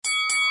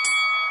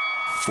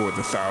For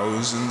the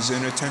thousands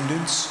in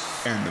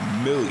attendance and the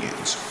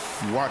millions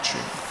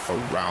watching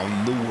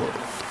around the world,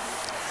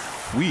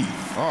 we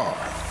are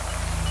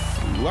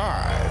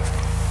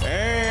live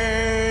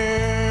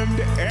and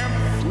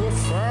amplified.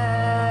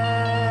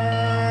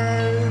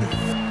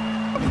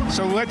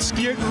 So let's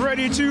get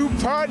ready to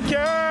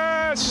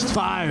podcast.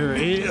 Fire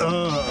it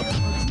up.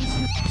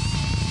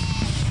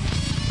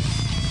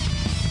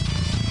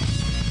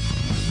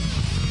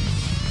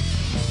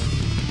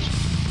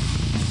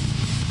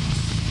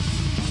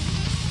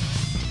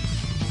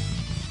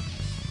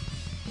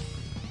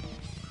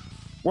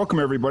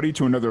 Welcome, everybody,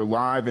 to another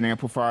live and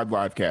amplified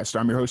livecast.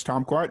 I'm your host,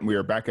 Tom Quat, and we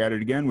are back at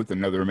it again with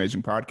another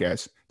amazing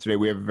podcast. Today,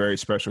 we have a very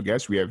special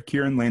guest. We have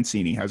Kieran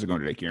Lancini. How's it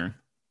going today, Kieran?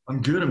 I'm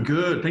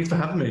good. Thanks for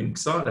having me.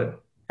 Excited.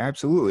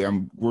 Absolutely.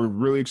 We're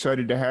really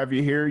excited to have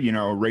you here. You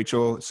know,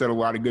 Rachel said a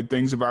lot of good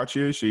things about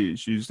you.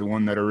 She's the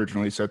one that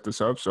originally set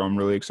this up, so I'm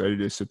really excited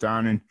to sit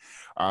down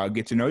and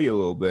get to know you a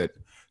little bit.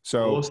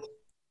 So Awesome.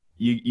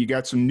 you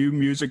got some new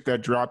music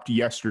that dropped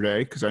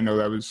yesterday, because I know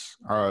that was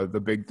the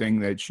big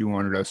thing that you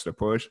wanted us to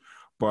push.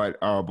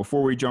 But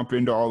before we jump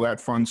into all that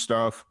fun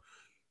stuff,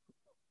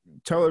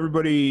 tell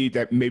everybody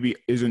that maybe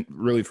isn't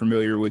really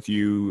familiar with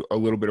you a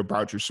little bit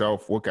about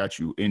yourself. What got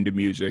you into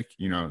music?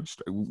 You know,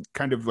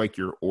 kind of like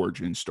your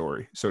origin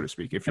story, so to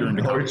speak, if you're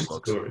into comic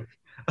books.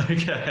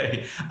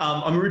 Okay.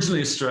 I'm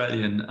originally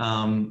Australian.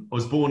 I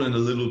was born in a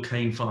little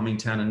cane farming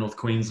town in North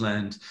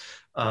Queensland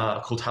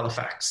called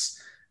Halifax.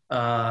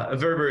 A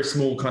very, very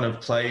small kind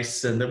of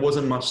place, and there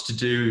wasn't much to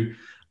do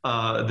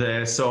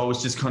there, so I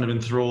was just kind of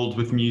enthralled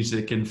with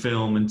music and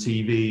film and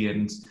TV,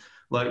 and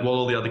like while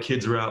all the other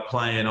kids were out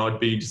playing,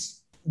 I'd be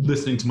just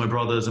listening to my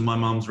brothers and my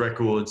mum's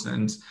records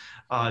and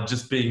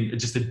just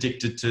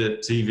addicted to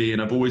TV.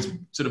 And I've always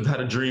sort of had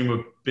a dream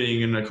of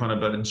being in a kind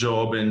of a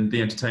job in the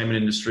entertainment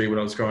industry when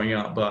I was growing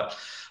up. But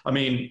I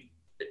mean,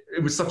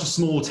 it was such a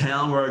small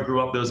town where I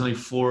grew up. There was only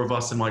 4 of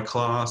us in my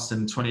class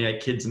and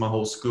 28 kids in my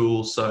whole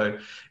school, so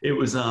it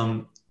was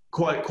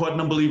quite an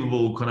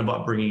unbelievable kind of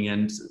upbringing,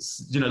 and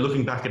you know,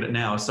 looking back at it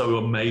now, it's so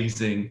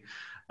amazing.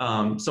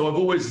 So I've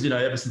always, you know,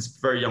 ever since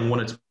very young,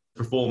 wanted to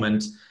perform,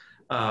 and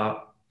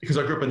because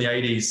I grew up in the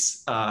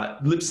 80s,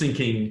 lip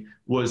syncing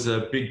was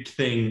a big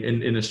thing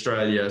in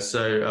Australia.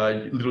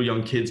 So little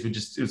young kids would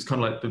just, it was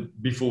kind of like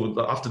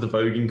after the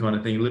voguing kind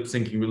of thing, lip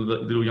syncing with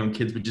little young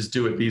kids would just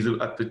do it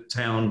at the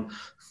town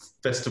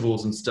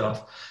festivals and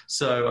stuff.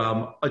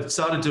 So I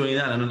started doing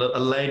that, and a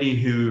lady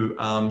who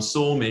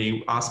saw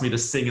me asked me to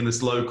sing in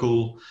this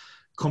local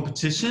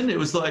competition. It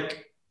was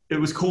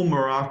called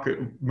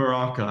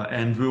Maraca,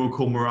 and we were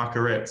called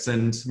Maracarettes,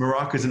 and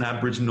Maraca is an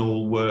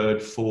Aboriginal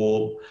word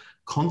for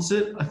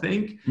concert, I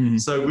think. Mm-hmm.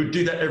 So we'd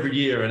do that every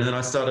year, and then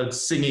I started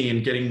singing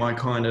and getting my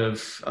kind of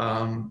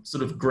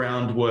sort of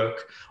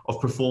groundwork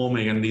of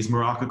performing in these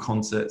Maraca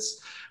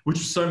concerts, which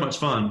was so much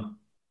fun.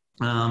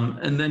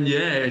 And then,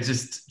 it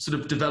just sort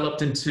of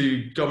developed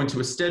into going to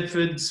a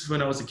Stedfords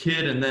when I was a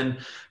kid, and then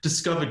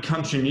discovered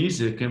country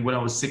music. And when I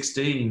was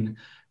 16,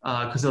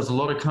 because there was a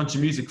lot of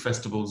country music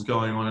festivals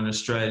going on in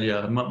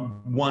Australia,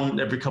 one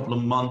every couple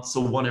of months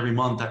or one every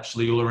month,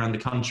 actually, all around the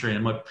country.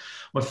 And my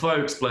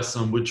folks, bless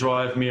them, would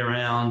drive me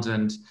around,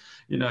 and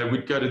you know,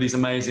 we'd go to these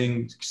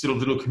amazing sort of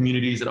little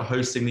communities that are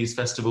hosting these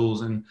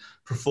festivals and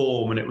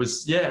perform. And it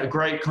was, a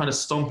great kind of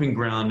stomping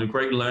ground, a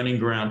great learning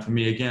ground for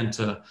me again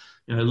to,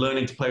 you know,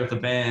 learning to play with a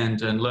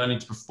band and learning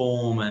to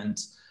perform. And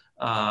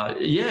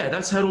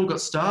that's how it all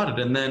got started.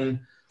 And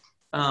then,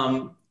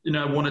 you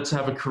know, I wanted to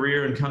have a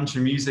career in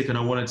country music, and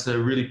I wanted to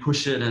really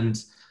push it.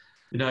 And,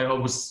 you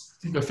know, I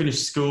think I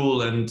finished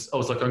school, and I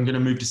was like, I'm going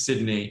to move to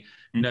Sydney,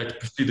 you know, to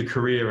pursue the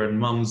career. And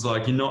mum's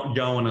like, you're not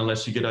going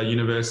unless you get a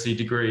university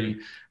degree.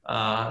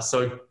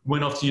 So I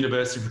went off to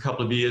university for a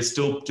couple of years,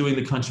 still doing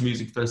the country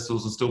music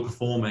festivals and still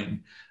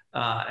performing.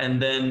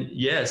 And then,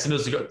 as soon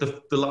as I got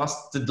the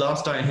last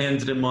day I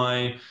handed in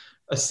my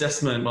last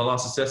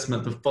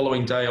assessment, the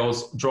following day I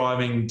was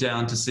driving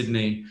down to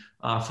Sydney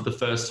for the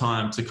first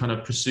time to kind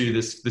of pursue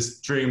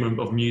this dream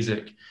of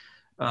music.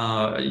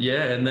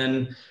 And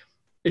then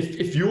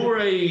if you're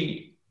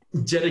a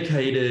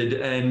dedicated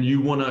and you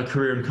want a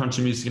career in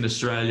country music in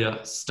Australia,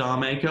 Star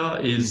Maker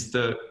is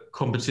the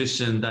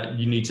competition that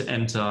you need to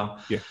enter.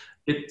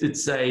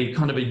 It's a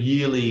kind of a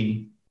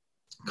yearly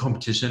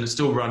competition. It's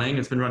still running.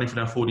 It's been running for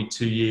now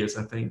 42 years,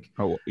 I think.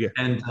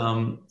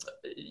 And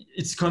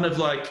it's kind of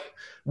like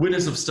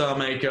winners of Star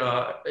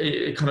Maker.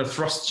 It kind of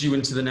thrusts you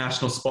into the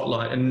national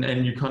spotlight,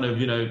 and you kind of,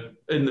 you know,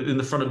 in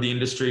the front of the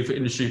industry for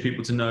industry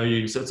people to know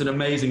you. So it's an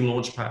amazing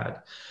launch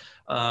pad.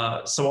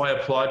 So I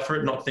applied for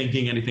it, not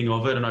thinking anything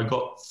of it, and I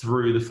got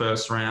through the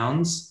first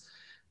rounds.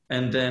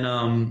 And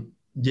then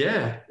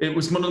it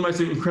was one of the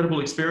most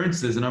incredible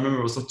experiences. And I remember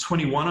I was like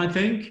 21, I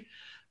think,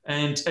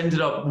 and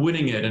ended up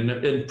winning it.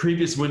 And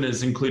previous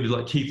winners included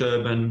like Keith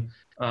Urban,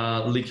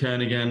 Lee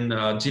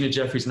Kernaghan, Gina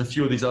Jeffries, and a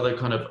few of these other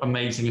kind of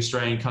amazing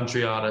Australian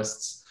country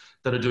artists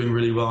that are doing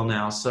really well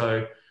now.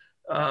 So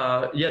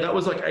Yeah, that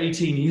was like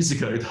 18 years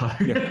ago, though.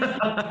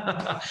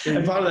 Yeah.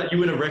 And part of that, you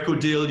win a record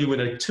deal, you win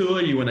a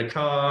tour, you win a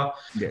car.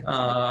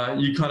 Yeah.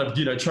 You kind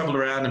of, travel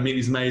around and meet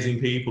these amazing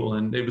people.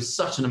 And it was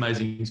such an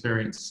amazing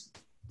experience.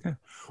 Yeah.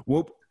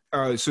 Well,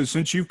 so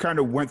since you kind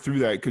of went through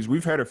that, because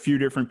we've had a few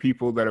different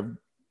people that have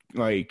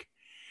like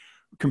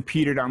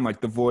competed on like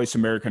The Voice,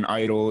 American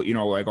Idol,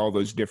 like all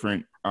those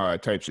different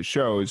types of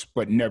shows,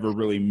 but never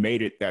really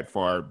made it that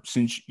far.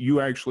 Since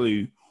you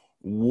actually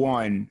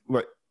won,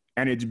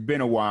 and it's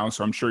been a while,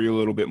 so I'm sure you're a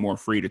little bit more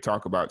free to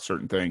talk about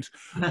certain things.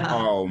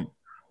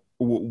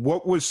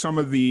 What was some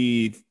of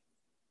the,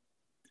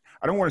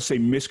 I don't want to say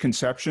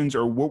misconceptions,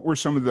 or what were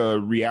some of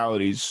the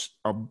realities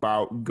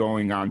about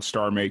going on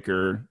Star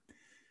Maker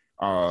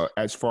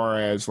as far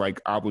as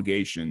like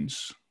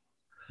obligations?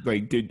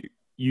 Like,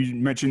 you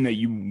mentioned that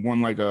you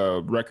won like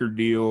a record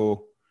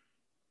deal,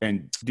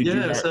 and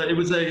So it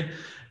was I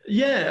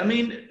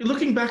mean,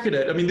 looking back at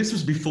it, I mean, this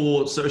was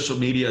before social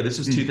media. This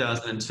was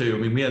 2002. I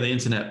mean, we had the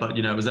internet, but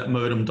it was that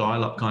modem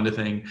dial-up kind of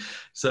thing.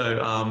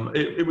 So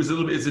it was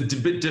it's a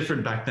bit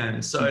different back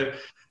then. So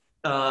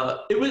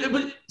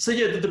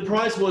the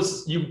prize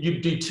was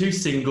you do 2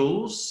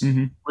 singles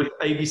with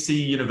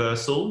ABC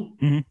Universal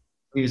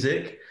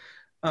Music.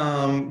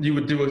 You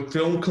would do a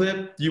film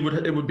clip.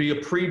 It would be a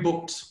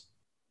pre-booked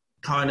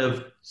kind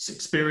of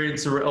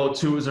experience or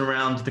tours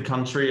around the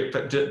country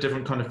at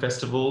different kind of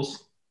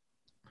festivals.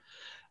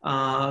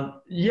 I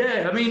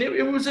mean,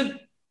 it was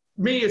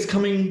me as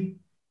coming.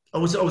 I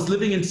was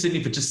living in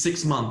Sydney for just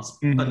 6 months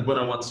when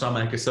I won Star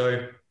Maker.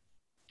 So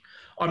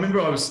I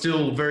remember I was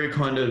still very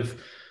kind of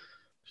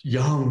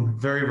young,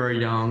 very, very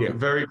young,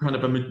 very kind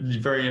of a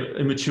very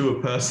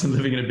immature person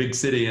living in a big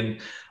city. And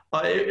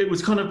it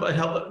was kind of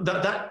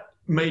that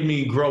made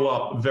me grow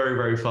up very,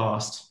 very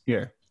fast.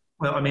 Yeah.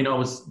 Well, I mean, I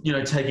was,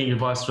 taking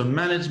advice from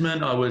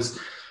management.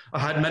 I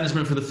had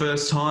management for the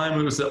first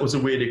time. That was a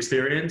weird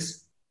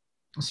experience.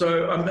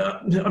 So,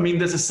 I mean,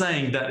 there's a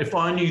saying that if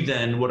I knew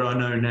then what I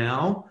know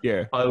now,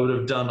 I would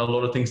have done a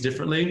lot of things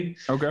differently.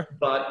 Okay.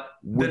 But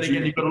then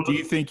again, do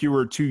you think you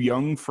were too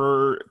young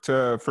for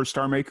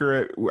Star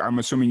Maker? I'm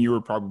assuming you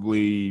were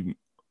probably.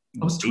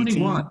 I was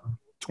 21.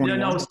 21?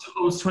 Yeah, no,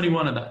 I was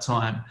 21 at that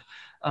time.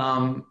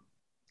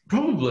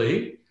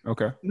 Probably.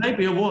 Okay.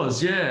 Maybe it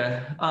was,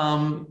 yeah.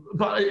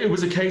 But it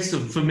was a case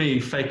of, for me,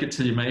 fake it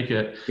till you make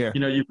it. Yeah.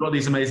 You've got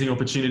these amazing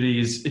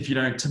opportunities. If you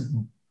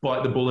don't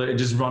bite the bullet and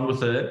just run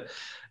with it,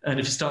 and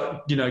if you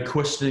start,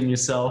 questioning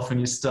yourself and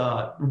you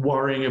start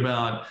worrying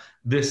about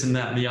this and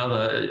that and the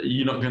other,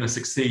 you're not going to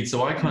succeed.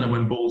 So I kind of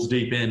went balls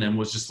deep in and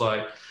was just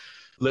like,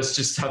 let's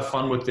just have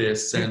fun with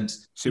this. And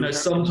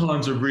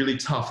sometimes are really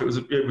tough.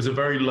 It was a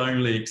very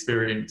lonely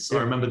experience. I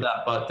remember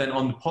that. But then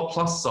on the Pop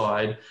Plus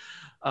side,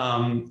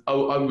 I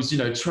was,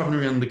 traveling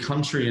around the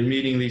country and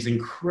meeting these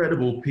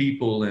incredible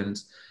people and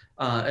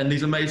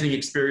these amazing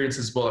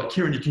experiences. Like,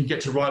 Kieran, you can get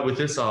to write with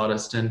this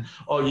artist, and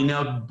you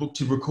now booked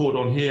to record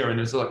on here, and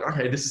it's like,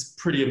 okay, this is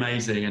pretty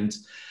amazing.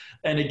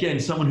 And again,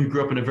 someone who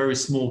grew up in a very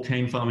small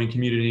cane farming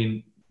community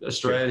in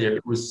Australia,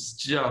 it was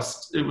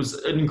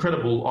an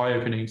incredible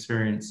eye-opening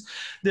experience.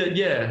 I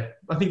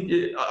think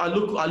I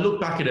look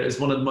back at it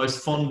as one of the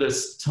most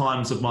fondest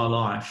times of my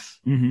life.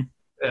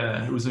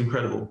 It was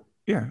incredible.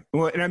 Yeah.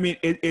 Well, and I mean,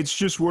 it's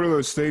just one of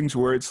those things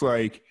where it's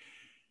like,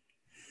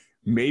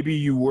 maybe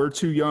you were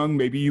too young,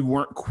 maybe you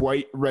weren't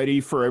quite ready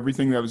for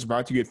everything that was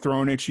about to get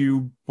thrown at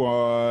you,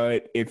 but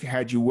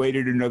had you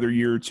waited another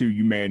year or two,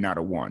 you may not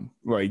have won.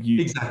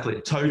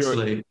 Exactly.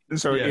 Totally.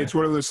 It's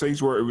one of those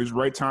things where it was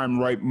right time,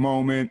 right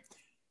moment.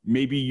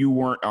 Maybe you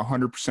weren't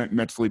 100%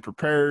 mentally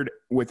prepared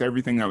with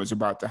everything that was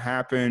about to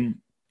happen.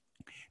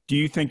 Do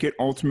you think it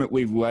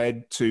ultimately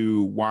led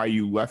to why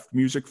you left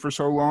music for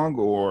so long,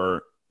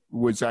 or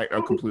was that a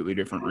completely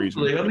different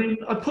reason? I mean,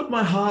 I put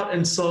my heart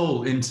and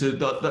soul into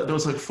that. There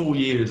was like 4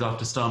 years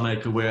after Star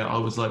Maker where I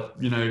was like,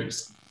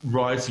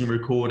 writing,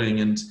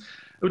 recording, and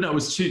it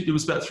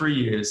was about 3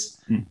 years.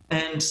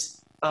 And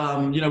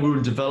we were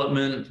in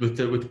development with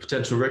the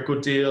potential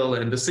record deal,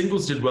 and the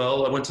singles did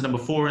well. I went to number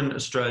 4 in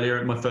Australia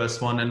at my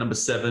first one, and number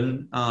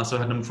 7. So I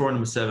had number 4 and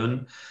number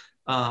 7.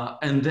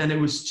 And then it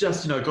was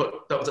just, that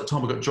was that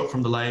time I got dropped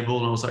from the label,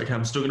 and I was like, okay,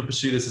 I'm still going to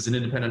pursue this as an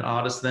independent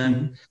artist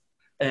then.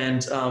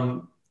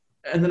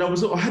 And then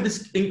I had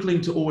this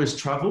inkling to always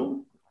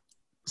travel.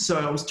 So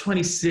I was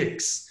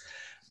 26,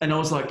 and I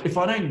was like, if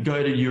I don't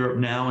go to Europe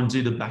now and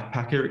do the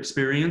backpacker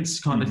experience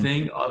kind of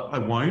thing, I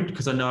won't,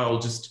 because I know I'll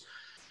just,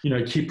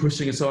 keep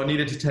pushing. And so I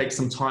needed to take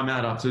some time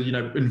out after,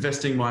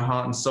 investing my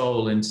heart and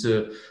soul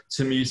into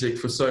music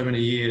for so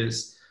many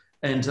years.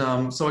 And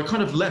so I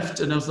kind of left,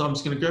 and I was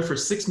just going to go for a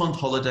 6-month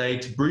holiday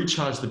to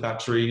recharge the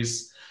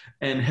batteries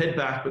and head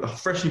back with a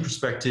fresh new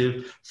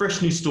perspective,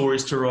 fresh new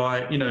stories to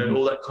write,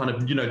 all that kind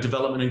of,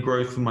 development and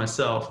growth for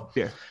myself.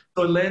 Yeah.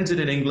 So I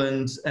landed in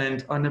England,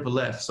 and I never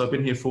left. So I've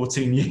been here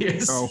 14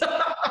 years. Oh.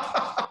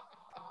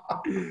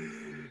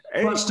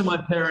 Much to my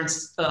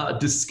parents'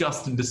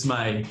 disgust and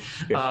dismay.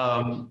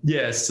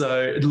 Yeah.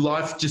 So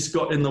life just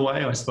got in the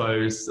way, I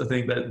suppose. I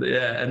think that,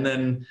 and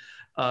then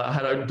I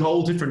had a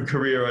whole different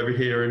career over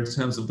here in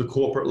terms of the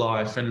corporate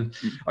life, and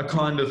I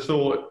kind of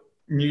thought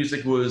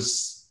music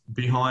was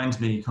behind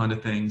me, kind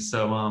of thing.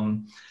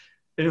 So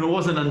it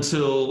wasn't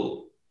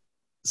until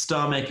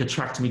Star Maker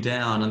tracked me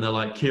down, and they're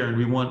like, "Kieran,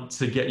 we want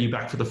to get you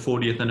back for the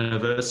 40th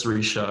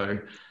anniversary show,"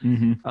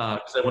 Mm-hmm.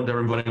 because they wanted to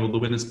invite all the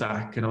winners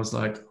back. And I was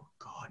like, oh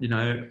God,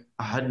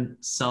 I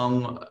hadn't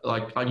sung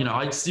like,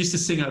 I used to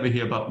sing over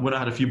here, but when I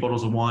had a few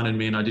bottles of wine in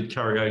me and I did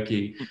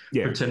karaoke,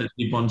 Yeah. pretended to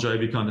be Bon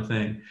Jovi kind of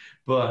thing.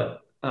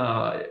 But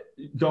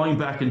going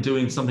back and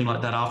doing something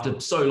like that after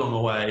so long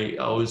away,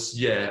 I was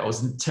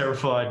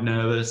terrified,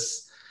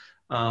 nervous.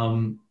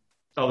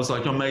 I was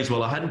like, I may as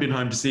well. I hadn't been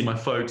home to see my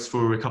folks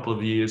for a couple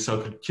of years, so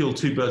I could kill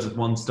two birds with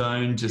one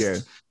stone.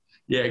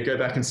 Go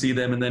back and see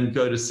them, and then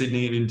go to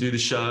Sydney and do the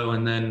show,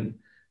 and then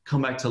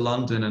come back to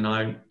London. And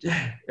I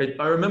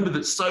remember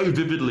that so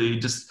vividly,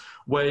 just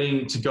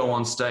waiting to go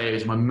on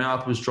stage. My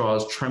mouth was dry, I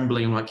was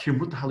trembling. I'm like, Kieran,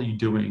 what the hell are you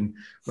doing?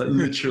 Like,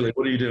 literally,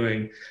 what are you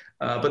doing?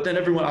 But then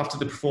everyone, after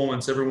the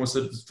performance, everyone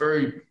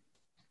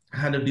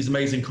had these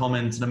amazing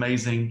comments and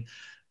amazing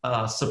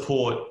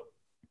support.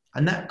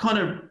 And that kind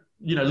of,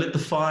 lit the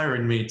fire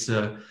in me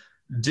to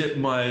dip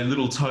my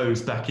little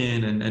toes back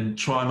in and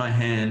try my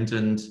hand.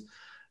 And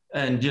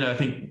I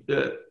think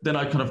then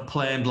I kind of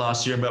planned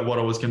last year about what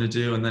I was going to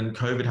do. And then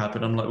COVID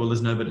happened. I'm like, well,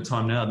 there's no better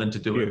time now than to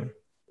do it.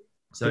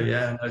 So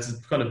it's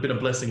kind of been a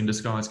blessing in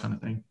disguise kind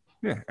of thing.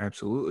 Yeah,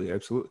 absolutely.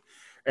 Absolutely.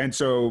 And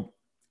so,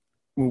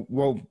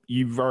 well,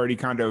 you've already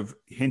kind of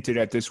hinted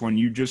at this one.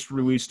 You just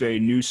released a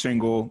new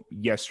single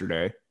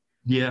yesterday.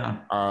 Yeah.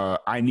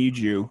 I Need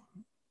You,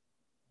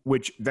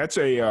 which that's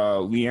a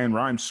Leanne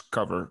Rimes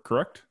cover,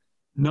 correct?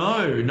 No,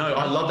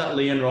 I love that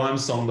Leanne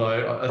Rimes song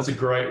though. That's a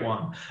great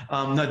one.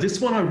 No,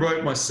 this one I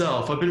wrote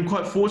myself. I've been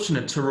quite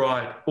fortunate to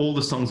write all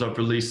the songs I've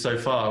released so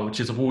far, which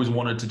is I've always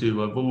wanted to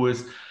do.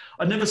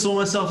 I never saw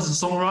myself as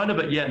a songwriter,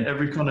 but yet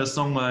every kind of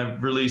song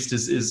I've released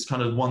is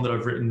kind of one that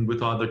I've written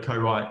with either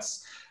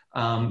co-writes.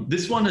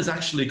 This one has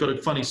actually got a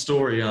funny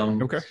story.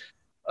 Okay.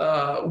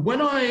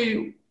 When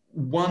I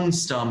won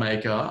Star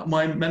Maker,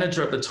 my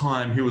manager at the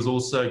time, who was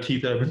also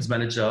Keith Urban's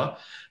manager,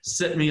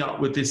 set me up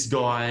with this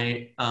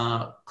guy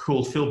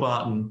called Phil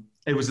Barton.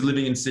 He was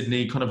living in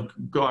Sydney, kind of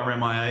guy around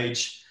my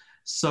age.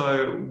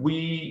 So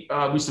we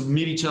used to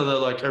meet each other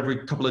like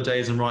every couple of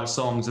days and write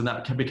songs, and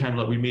that became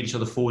like we meet each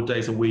other 4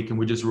 days a week and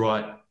we just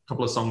write a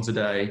couple of songs a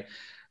day.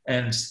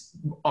 And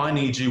I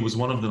Need You was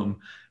one of them.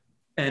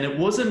 And it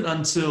wasn't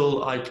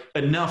until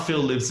and now Phil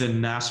lives in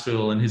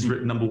Nashville and he's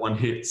written #1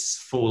 hits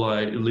for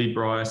like Lee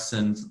Brice,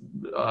 and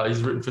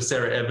he's written for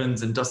Sarah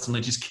Evans and Dustin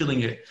Lynch. He's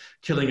killing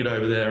it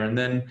over there. And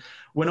then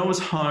when I was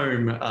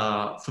home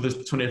for the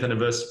 40th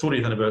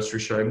anniversary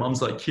show,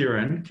 Mum's like,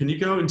 Kieran, can you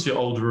go into your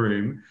old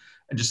room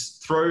and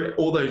just throw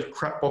all those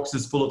crap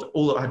boxes full of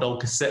all that I had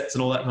old cassettes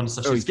and all that kind of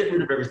stuff. Just get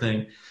rid of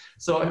everything.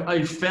 So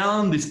I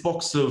found this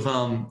box of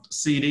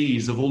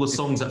CDs of all the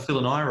songs that Phil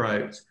and I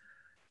wrote.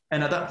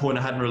 And at that point,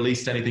 I hadn't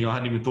released anything. I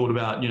hadn't even thought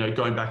about,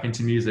 going back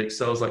into music.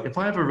 So I was like, if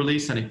I ever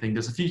release anything,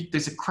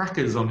 there's a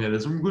crackers on here.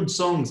 There's some good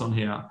songs on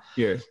here.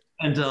 Yeah.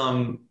 And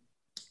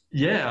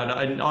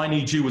I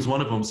Need You was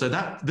one of them. So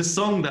this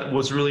song that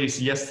was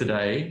released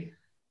yesterday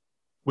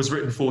was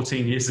written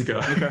 14 years ago,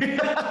 okay.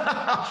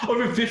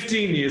 Over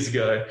 15 years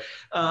ago.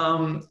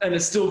 And it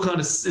still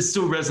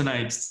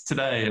resonates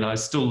today, and I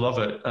still love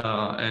it.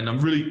 And I'm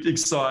really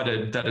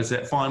excited that it's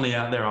finally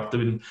out there after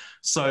been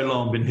so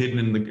long, been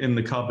hidden in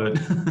the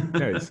cupboard.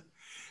 Nice.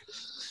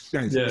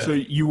 Yeah. So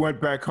you went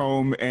back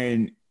home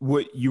and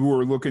what you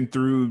were looking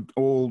through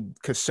old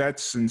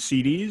cassettes and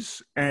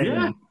CDs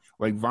and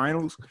like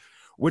vinyls.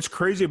 What's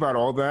crazy about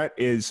all that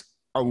is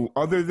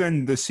other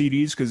than the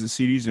CDs, because the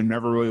CDs have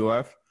never really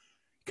left,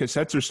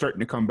 cassettes are starting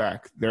to come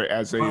back. They're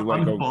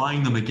I'm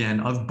buying them again.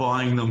 I'm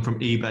buying them from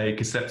eBay,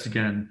 cassettes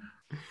again.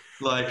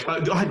 Like I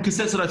had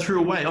cassettes that I threw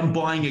away. I'm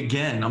buying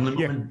again. I'm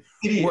an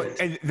idiot. Well,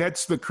 and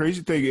that's the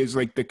crazy thing is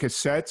like the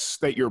cassettes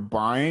that you're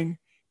buying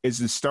is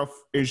the stuff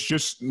is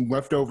just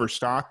leftover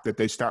stock that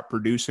they stopped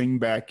producing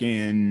back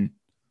in,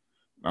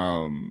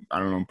 I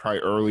don't know, probably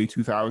early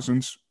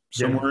 2000s,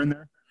 somewhere in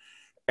there.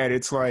 And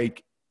it's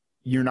like,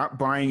 you're not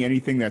buying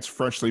anything that's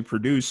freshly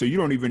produced, so you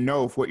don't even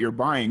know if what you're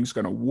buying is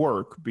going to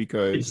work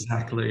because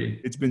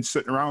it's been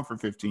sitting around for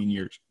 15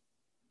 years.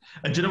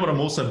 And do you know what I'm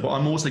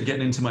also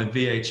getting into my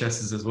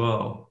VHSs as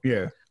well.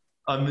 Yeah.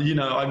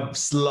 I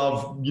just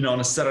love, on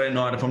a Saturday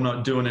night, if I'm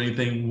not doing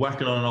anything,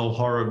 whacking on an old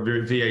horror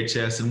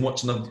VHS and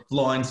watching the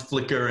lines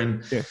flicker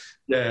and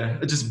I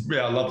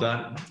love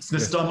that.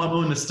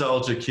 I'm a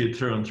nostalgia kid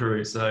through and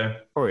through. So.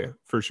 Oh yeah,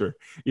 for sure.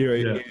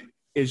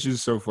 It's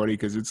just so funny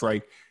because it's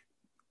like,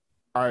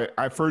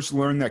 I first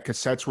learned that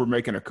cassettes were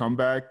making a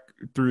comeback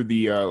through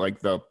the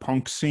the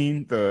punk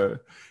scene,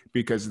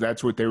 because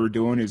that's what they were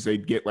doing is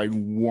they'd get like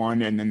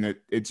one and then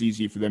it's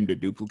easy for them to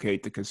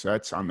duplicate the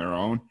cassettes on their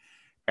own.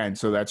 And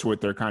so that's what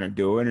they're kind of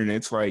doing. And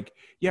it's like,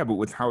 yeah, but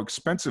with how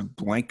expensive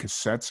blank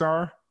cassettes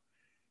are,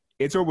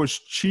 it's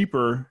almost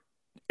cheaper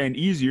and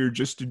easier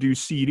just to do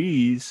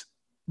CDs.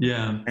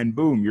 Yeah. And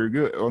boom, you're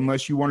good.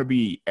 Unless you want to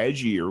be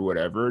edgy or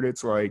whatever.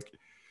 It's like,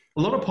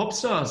 A lot of pop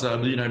stars are,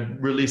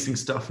 releasing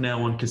stuff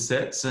now on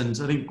cassettes, and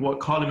I think what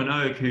Kylie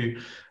Minogue, who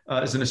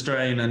is an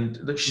Australian, and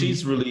that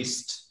she's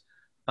released,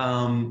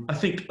 I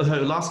think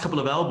her last couple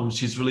of albums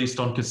she's released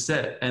on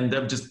cassette, and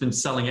they've just been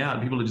selling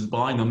out. People are just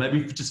buying them,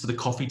 maybe just for the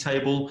coffee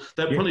table.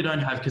 They Yeah. probably don't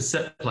have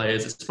cassette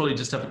players. It's probably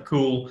just have a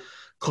cool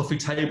coffee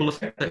table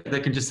effect. They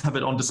can just have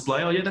it on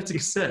display. Oh yeah, that's a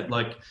cassette.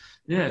 Like,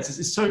 yeah, it's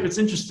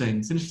interesting.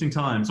 It's interesting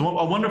times. So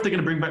I wonder if they're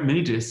going to bring back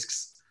mini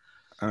discs.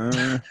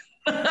 Uh,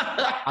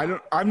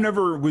 I've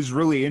never was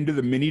really into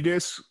the mini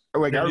disc.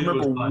 Like, Yeah, I neither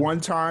was remember mine. one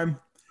time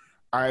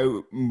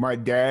my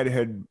dad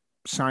had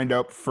signed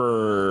up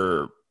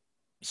for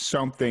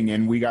something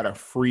and we got a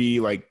free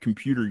like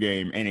computer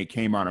game and it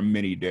came on a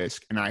mini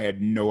disc and I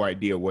had no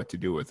idea what to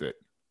do with it.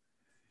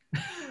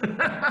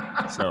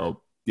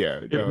 So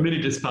yeah, Yeah, mini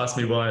disc passed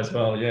me by as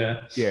well.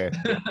 Yeah. yeah.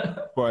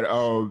 But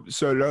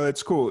so no,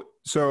 that's cool.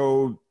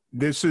 So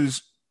this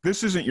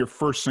isn't your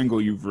first single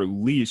you've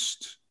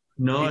released.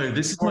 No,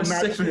 this is my Well,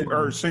 not second.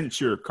 or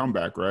since your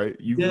comeback, right?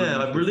 Yeah,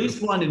 I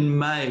released one in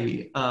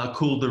May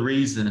called The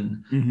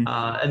Reason.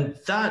 Mhm. And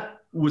that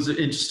was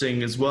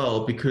interesting as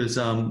well because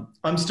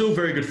I'm still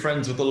very good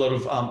friends with a lot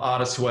of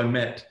artists who I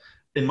met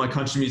in my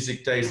country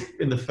music days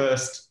in the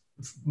first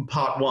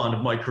part one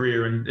of my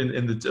career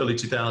in the early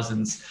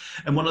 2000s.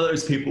 And one of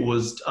those people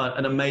was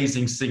an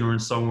amazing singer and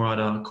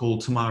songwriter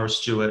called Tamara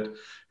Stewart,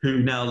 who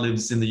now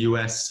lives in the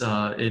US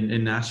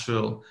in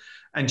Nashville.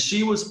 And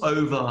she was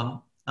over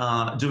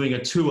doing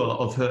a tour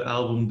of her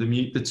album,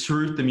 The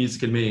Truth, The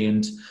Music and Me.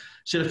 And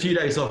she had a few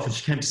days off and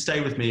she came to stay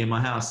with me in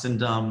my house.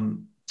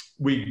 And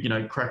we,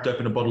 cracked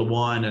open a bottle of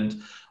wine.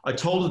 And I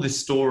told her this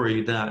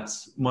story that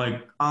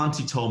my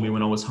auntie told me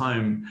when I was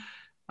home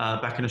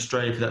back in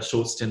Australia for that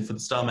short stint for the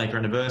Star Maker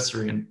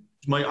anniversary. And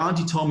my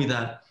auntie told me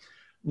that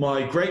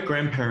my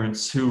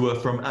great-grandparents, who were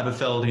from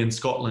Aberfeldy in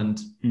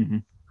Scotland,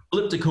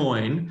 flipped a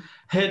coin.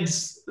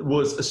 Heads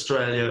was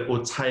Australia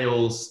or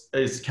tails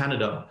is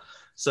Canada.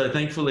 So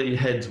thankfully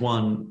heads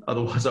won,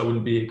 otherwise I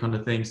wouldn't be here, kind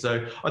of thing.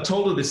 So I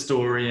told her this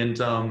story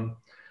and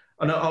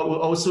I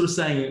was sort of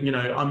saying,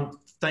 I'm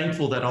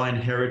thankful that I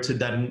inherited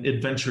that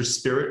adventurous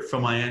spirit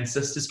from my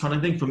ancestors, kind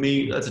of thing. For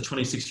me, as a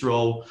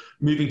 26-year-old,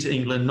 moving to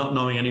England, not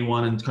knowing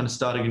anyone and kind of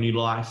starting a new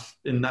life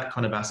in that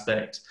kind of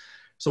aspect.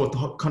 So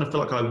I kind of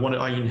felt like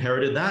I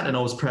inherited that and I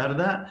was proud of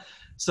that.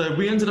 So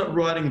we ended up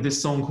writing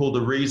this song called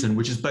The Reason,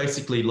 which is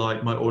basically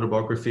like my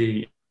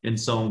autobiography in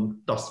song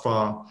thus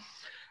far.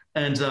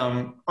 And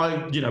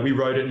we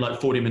wrote it in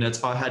like 40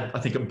 minutes. I had, I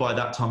think by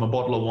that time, a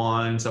bottle of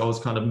wine, so I was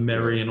kind of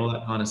merry and all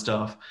that kind of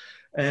stuff.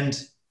 And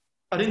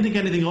I didn't think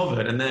anything of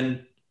it. And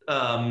then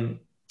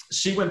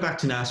she went back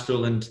to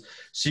Nashville and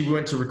she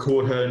went to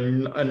record her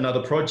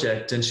another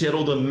project. And she had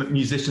all the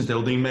musicians there,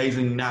 all the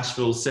amazing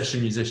Nashville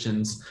session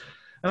musicians.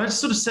 And I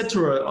just sort of said to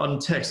her on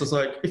text, I was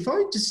like, if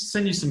I just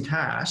send you some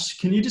cash,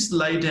 can you just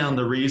lay down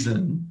The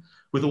Reason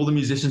with all the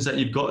musicians that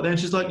you've got there? And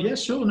she's like, yeah,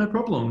 sure, no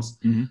problems.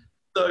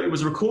 So it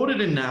was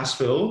recorded in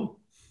Nashville.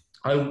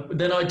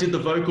 Then I did the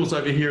vocals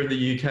over here in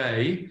the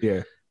UK.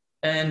 Yeah.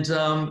 And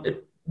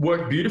it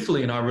worked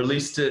beautifully and I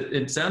released it.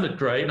 It sounded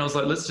great. And I was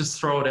like, let's just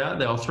throw it out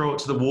there. I'll throw it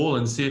to the wall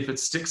and see if it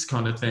sticks,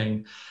 kind of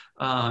thing.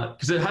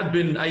 Because it had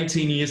been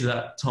 18 years at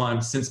that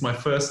time since my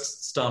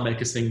first Star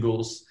Maker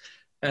singles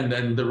and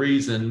then The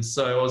Reason.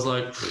 So I was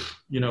like,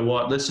 you know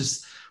what, let's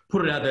just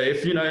put it out there.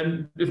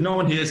 If no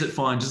one hears it,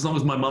 fine. Just as long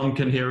as my mum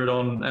can hear it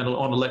on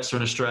Alexa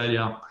in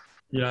Australia,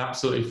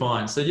 absolutely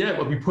fine. So yeah,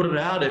 well, we put it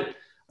out,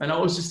 and I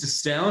was just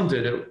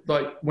astounded. It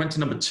like went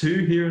to number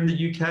 2 here in the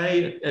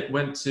UK. It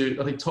went to,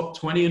 I think, top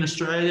 20 in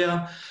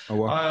Australia. Oh,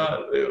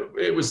 wow.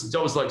 I was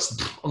like,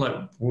 I'm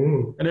like,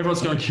 whoa. And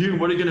everyone's going, Q,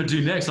 what are you going to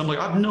do next? I'm like,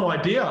 I have no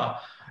idea.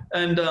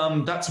 And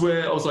that's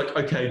where I was like,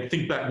 okay,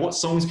 think back. What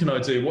songs can I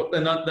do?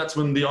 And that's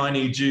when the I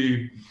Need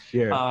You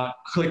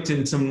clicked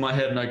into my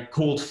head, and I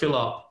called Phil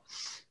up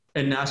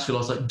in Nashville. I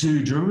was like,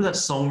 dude, do you remember that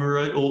song we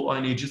wrote, All I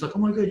Need You? He's like, oh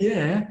my God,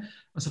 yeah.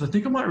 I said, I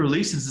think I might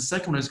release it as the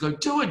second one. He's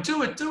like, do it.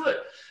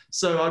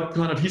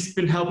 So he's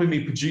been helping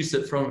me produce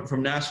it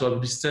from Nashville.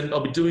 I'll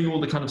be doing all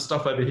the kind of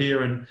stuff over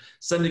here and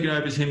sending it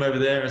over to him over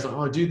there. And it's like,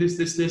 oh, do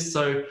this.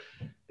 So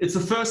it's the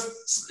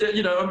first,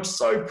 I'm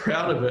so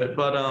proud of it,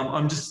 but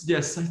I'm just,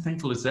 so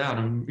thankful it's out.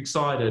 I'm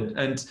excited.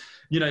 And,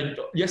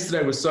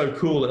 yesterday was so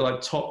cool. It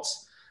like topped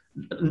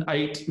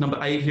number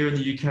 8 here in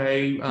the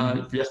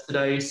UK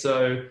yesterday.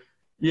 So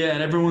yeah,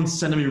 and everyone's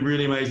sending me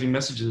really amazing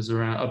messages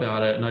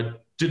about it. And I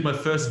did my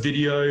first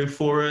video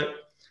for it.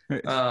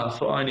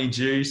 For I Need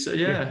You. So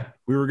yeah.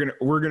 We're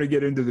gonna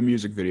get into the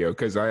music video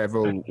because I have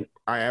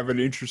an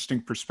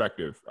interesting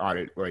perspective on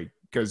it, like,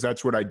 because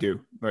that's what I do.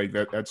 Like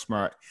that's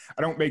I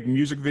don't make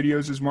music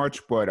videos as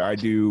much, but I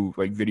do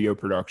like video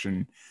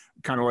production.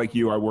 Kind of like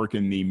you, I work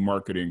in the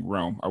marketing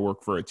realm. I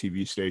work for a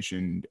TV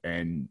station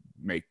and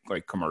make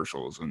like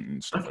commercials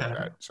and stuff like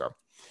that.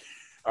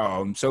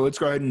 So let's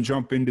go ahead and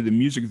jump into the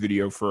music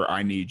video for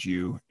I Need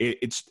You.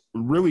 It's a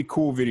really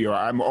cool video.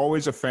 I'm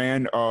always a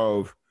fan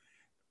of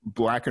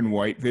black and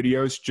white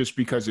videos just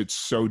because it's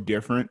so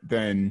different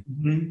than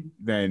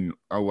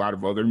a lot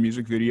of other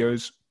music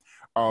videos.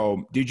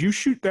 Did you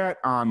shoot that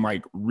on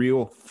like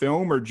real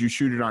film, or did you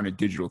shoot it on a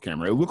digital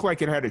camera? It looked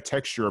like it had a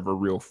texture of a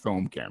real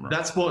film camera.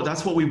 That's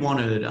what we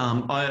wanted.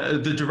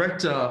 The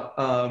director,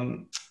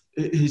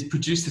 he's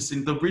produced this.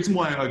 And the reason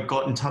why I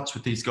got in touch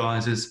with these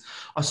guys is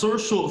I saw a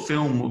short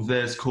film of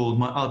theirs called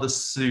 "My Other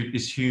Suit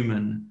Is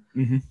Human,"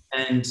 Mm-hmm.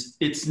 and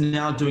it's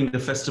now doing the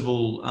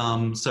festival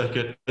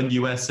circuit in the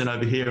US and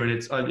over here, and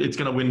it's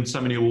going to win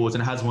so many awards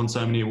and has won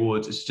so many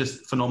awards. It's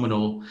just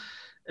phenomenal.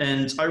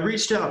 And I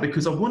reached out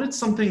because I wanted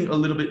something a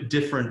little bit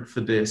different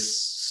for this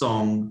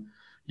song.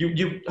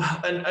 And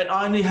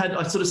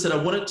I sort of said I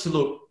want it to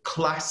look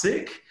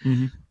classic.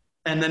 Mm-hmm.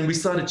 And then we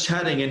started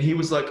chatting, and he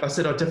was like, I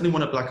said, I definitely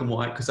want it black and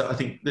white because I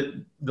think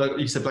that, like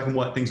you said, black and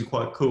white things are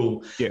quite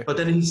cool. Yeah. But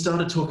then he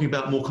started talking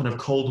about more kind of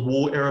Cold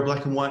War era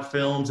black and white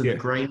films and Yeah. the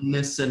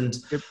graininess and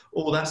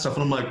all that stuff.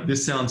 And I'm like,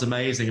 this sounds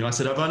amazing. And I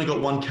said, I've only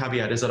got one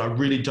caveat, is that I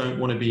really don't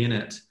want to be in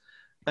it.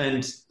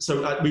 And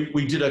so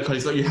we did a,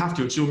 he's like, you have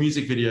to, it's your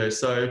music video.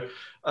 So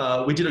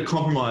we did a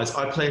compromise.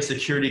 I play a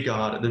security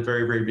guard at the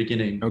very, very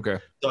beginning. Okay.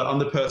 So I'm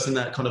the person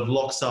that kind of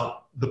locks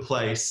up the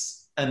place,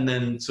 and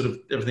then sort of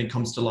everything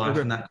comes to life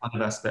in that kind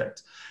of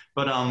aspect.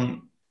 But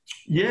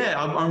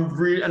yeah, I'm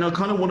really, and I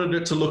kind of wanted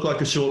it to look like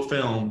a short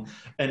film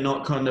and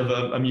not kind of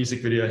a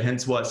music video,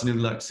 hence why it's nearly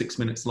like 6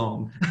 minutes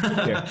long.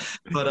 Yeah.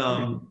 But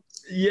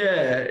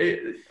yeah,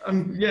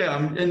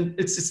 and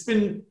it's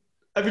been,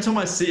 every time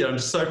I see it, I'm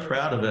just so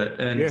proud of it.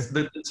 And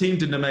the team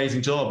did an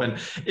amazing job. And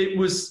it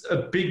was a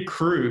big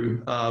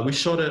crew. We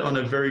shot it on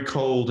a very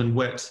cold and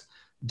wet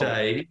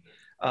day.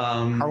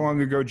 How long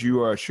ago did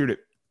you shoot it?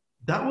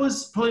 That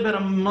was probably about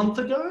a month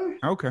ago.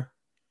 Okay.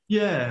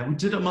 Yeah, we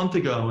did it a month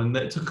ago, and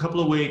that took a couple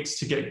of weeks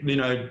to get,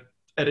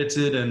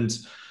 edited, and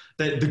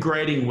the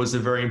grading was a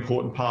very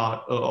important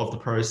part of the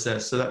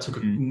process. So that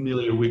took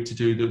nearly a week to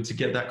do, to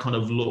get that kind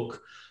of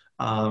look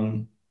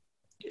in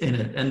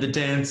it. And the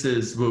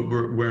dancers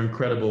were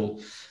incredible.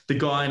 The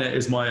guy in it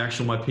is my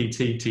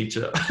PT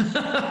teacher.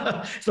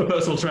 It's my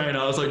personal trainer.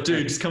 I was like,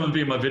 dude, just come and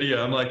be in my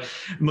video. I'm like,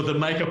 the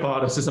makeup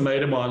artist is a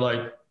mate of mine,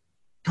 like,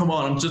 come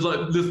on, I'm just like,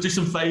 let's do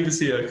some favors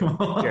here. Come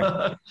on.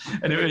 Yeah.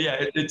 And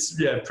it's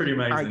pretty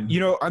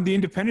amazing. On the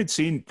independent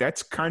scene,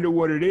 that's kind of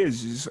what it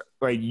is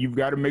like, you've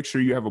got to make sure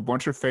you have a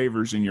bunch of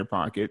favors in your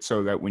pocket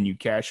so that when you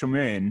cash them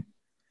in,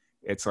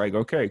 it's like,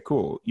 okay,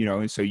 cool.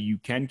 So you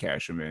can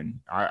cash them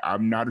in.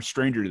 I'm not a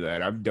stranger to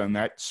that. I've done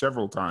that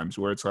several times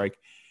where it's like,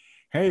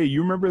 hey,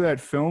 you remember that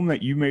film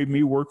that you made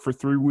me work for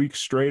 3 weeks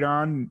straight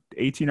on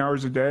 18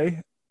 hours a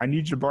day? I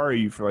need you to borrow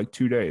you for like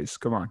 2 days.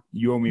 Come on.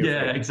 You owe me.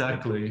 Yeah,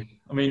 exactly.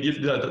 I mean,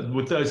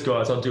 with those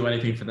guys, I'll do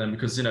anything for them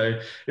because,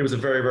 it was a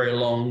very, very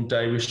long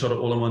day. We shot it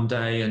all in one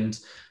day. And,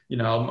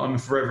 I'm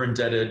forever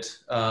indebted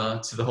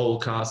to the whole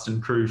cast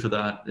and crew for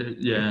that.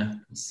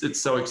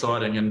 It's so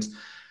exciting. And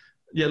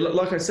yeah,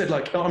 like I said,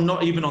 like, I'm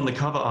not even on the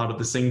cover art of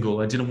the single.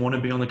 I didn't want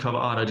to be on the cover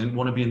art. I didn't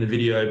want to be in the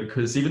video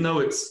because even though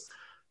it's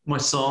my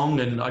song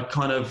and I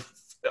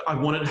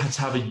wanted it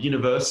to have a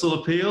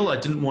universal appeal, I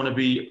didn't want to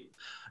be,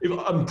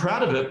 I'm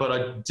proud of it, but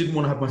I didn't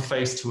want to have my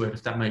face to it,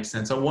 if that makes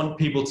sense. I want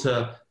people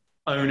to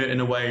own it in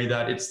a way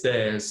that it's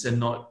theirs and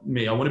not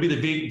me. I want to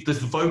be the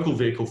vocal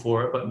vehicle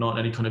for it, but not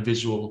any kind of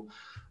visual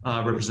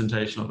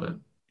representation of it.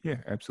 Yeah,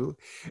 absolutely.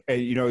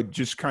 And,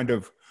 just kind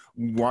of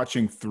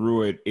watching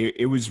through it,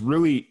 it was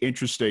really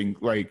interesting.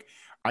 Like,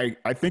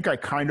 I think I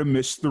kind of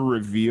missed the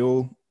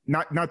reveal,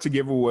 not to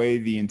give away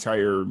the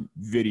entire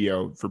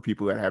video for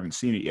people that haven't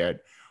seen it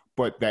yet,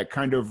 but that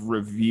kind of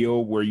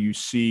reveal where you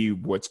see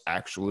what's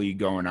actually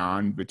going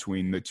on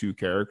between the two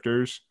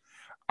characters,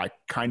 I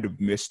kind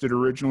of missed it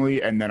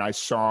originally. And then I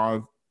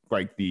saw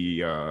like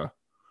the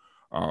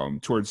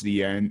towards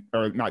the end,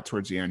 or not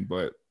towards the end,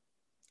 but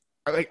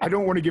I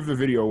don't want to give the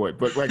video away,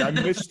 but like I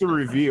missed the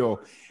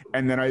reveal.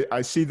 And then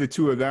I see the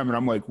two of them and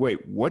I'm like,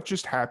 wait, what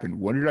just happened?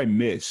 What did I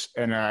miss?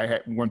 And I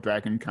went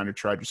back and kind of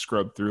tried to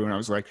scrub through and I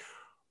was like,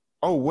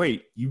 oh,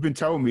 wait, you've been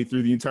telling me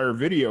through the entire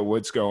video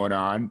what's going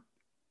on.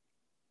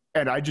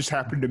 And I just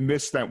happened to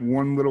miss that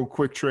one little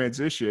quick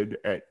transition.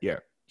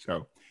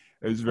 So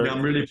it was very. Yeah,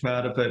 I'm really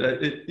proud of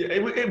it.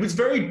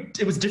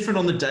 It was different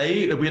on the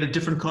day. We had a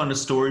different kind of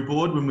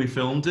storyboard when we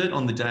filmed it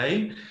on the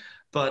day,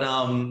 but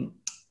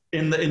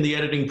in the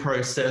editing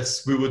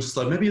process, we were just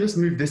like, maybe let's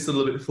move this a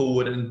little bit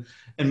forward and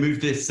move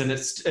this, and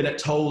it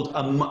told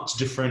a much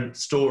different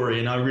story,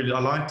 and I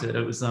liked it.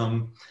 It was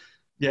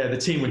the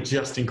team were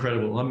just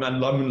incredible. I'm in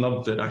love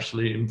with it,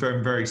 actually. I'm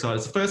very, very excited.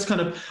 It's the first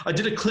I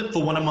did a clip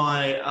for one of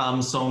my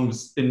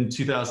songs in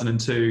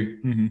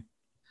 2002,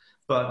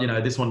 but,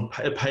 this one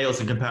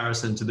pales in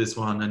comparison to this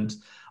one. And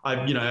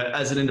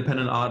as an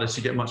independent artist,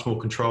 you get much more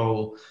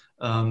control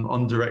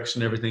on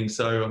direction and everything.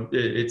 So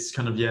it's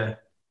kind of,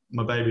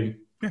 my baby.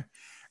 Yeah.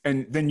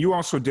 And then you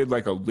also did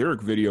like a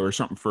lyric video or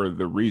something for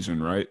The Reason,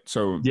 right?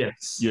 So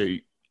yes. Yeah.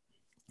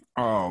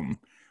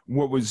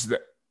 What was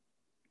that?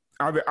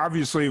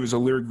 Obviously it was a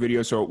lyric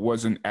video, so it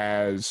wasn't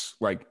as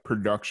like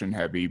production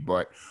heavy,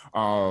 but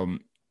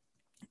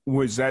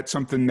was that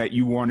something that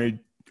you wanted,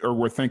 or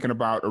were thinking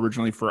about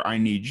originally for I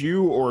Need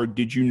You, or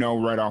did you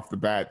know right off the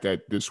bat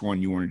that this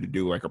one you wanted to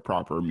do like a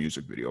proper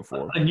music video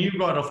for? I knew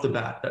right off the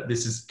bat that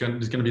this is going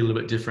to be a little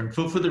bit different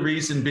for the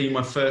reason being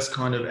my first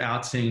kind of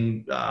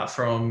outing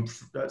from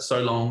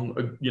so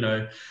long,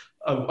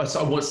 I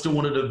still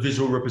wanted a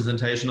visual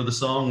representation of the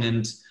song,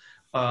 and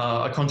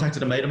I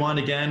contacted a mate of mine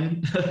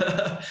again,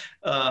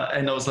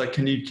 and I was like,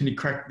 "Can you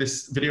crack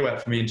this video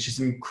out for me?" And she's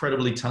an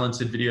incredibly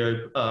talented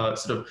video.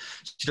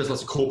 She does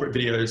lots of corporate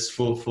videos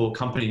for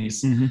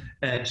companies,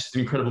 and she's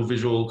an incredible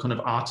visual kind of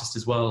artist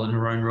as well in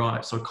her own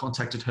right. So I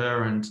contacted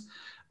her, and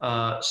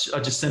I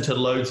just sent her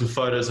loads of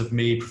photos of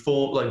me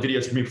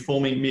videos of me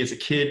performing me as a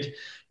kid.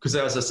 Because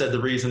as I said,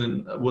 the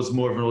reason was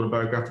more of an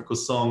autobiographical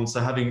song. So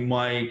having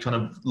my kind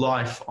of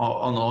life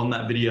on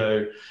that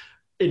video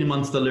in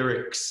amongst the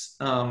lyrics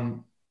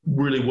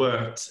really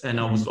worked, and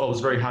I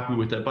was very happy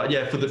with it. But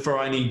yeah, for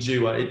I Need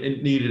You,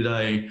 it needed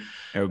a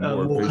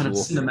more kind of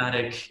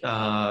cinematic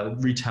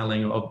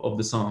retelling of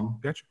the song.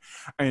 Gotcha.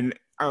 And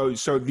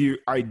so the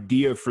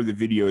idea for the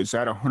video, is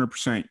that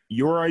 100%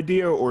 your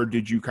idea, or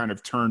did you kind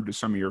of turn to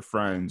some of your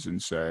friends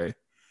and say,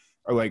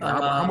 or like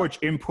how much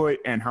input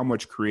and how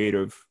much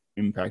creative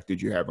impact did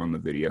you have on the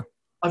video?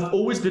 I've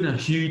always been a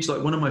huge,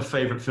 one of my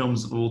favorite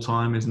films of all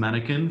time is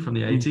Mannequin from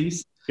the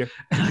 80s. Yeah.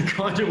 And I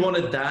kind of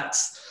wanted that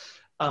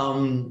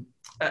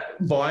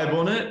vibe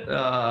on it.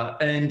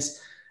 And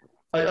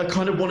I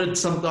kind of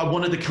wanted I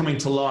wanted the coming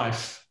to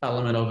life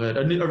element of it.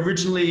 And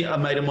originally, a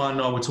mate of mine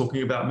and I were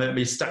talking about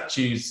maybe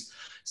statues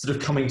sort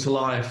of coming to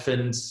life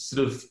and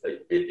sort of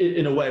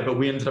in a way, but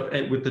we ended up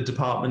with the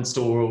department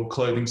store or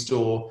clothing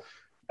store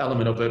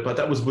element of it. But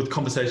that was with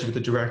conversation with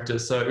the director.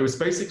 So it was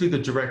basically the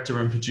director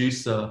and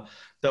producer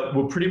that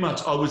were pretty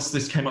much,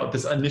 this came up with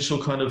this initial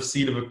kind of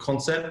seed of a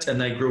concept, and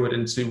they grew it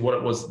into what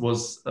it was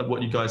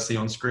what you guys see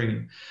on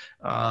screen.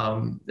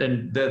 And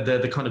they're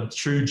the kind of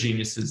true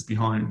geniuses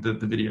behind the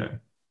video.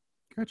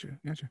 Gotcha.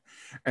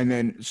 And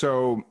then,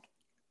 so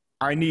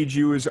I Need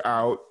You is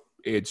out.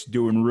 It's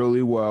doing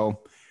really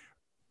well.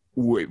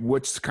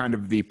 What's kind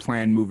of the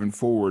plan moving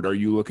forward? Are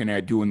you looking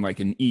at doing like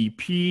an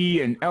EP,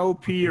 an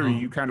LP, or are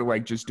you kind of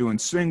like just doing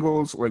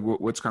singles? Like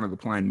what's kind of the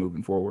plan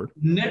moving forward?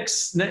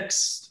 Next,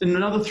 in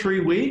another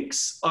 3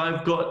 weeks,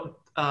 I've got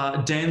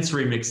dance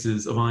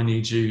remixes of I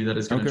Need You that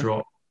is going to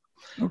drop.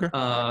 Okay.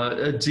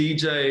 A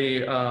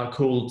DJ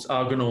called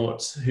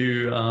Argonaut,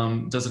 who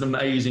does an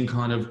amazing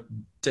kind of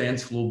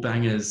dance floor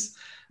bangers,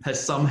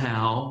 has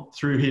somehow,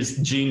 through his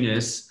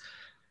genius,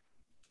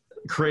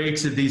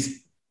 created these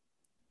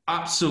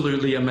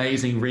absolutely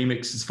amazing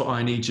remixes for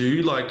I Need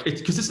You.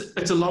 Because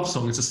it's a love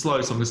song, it's a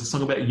slow song, it's a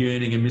song about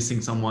yearning and missing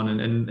someone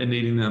and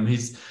needing them.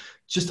 He's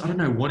just, I don't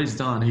know what he's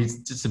done. He's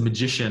just a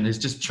magician. He's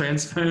just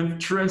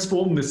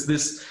transformed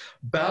this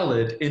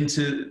ballad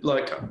into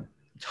like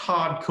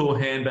hardcore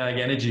handbag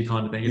energy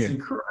kind of thing. It's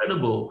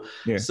incredible.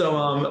 Yeah.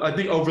 So I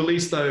think I'll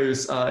release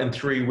those in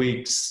 3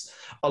 weeks,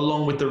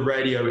 along with the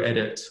radio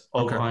edit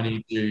of I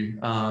Need You,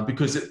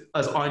 because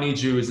as I Need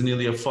You is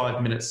nearly a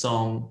 5-minute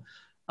song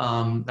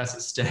as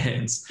it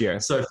stands. Yeah.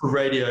 So for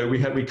radio, we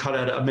cut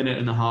out 1.5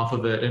 minutes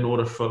of it in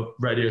order for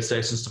radio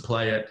stations to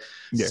play it.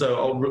 Yeah.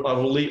 So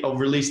I'll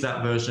release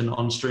that version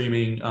on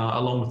streaming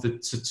along with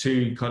the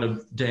 2 kind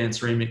of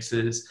dance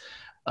remixes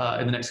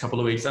in the next couple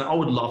of weeks. And I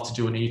would love to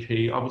do an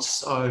EP. I would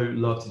so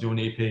love to do an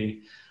EP.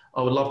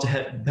 I would love to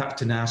head back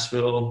to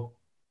Nashville,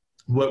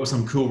 work with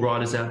some cool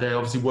writers out there,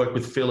 obviously work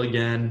with Phil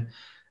again.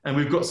 And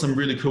we've got some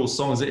really cool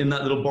songs in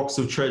that little box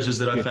of treasures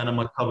that I found on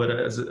my cupboard.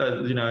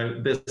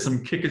 There's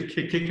some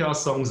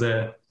kick-ass songs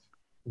there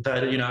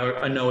that,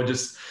 I know are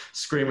just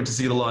screaming to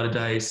see the light of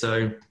day.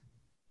 So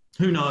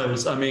who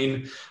knows? I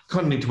mean,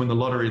 kind of need to win the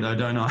lottery though,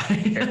 don't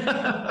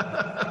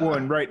I? Well,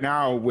 and right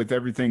now with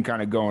everything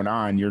kind of going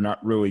on, you're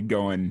not really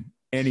going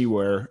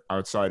anywhere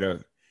outside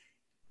of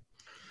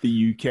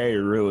the UK,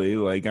 really.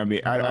 Like, I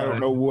mean, I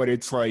don't know what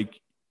it's like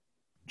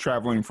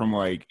traveling from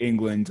like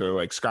England to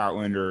like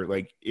Scotland or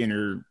like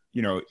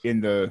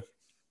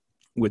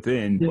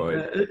within,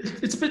 but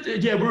it's a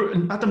bit,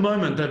 we're at the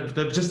moment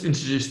they've just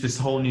introduced this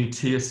whole new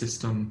tier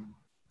system.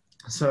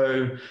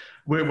 So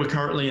we're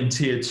currently in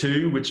tier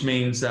 2, which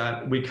means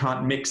that we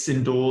can't mix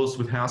indoors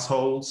with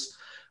households.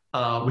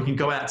 We can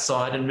go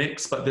outside and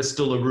mix, but there's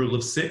still a rule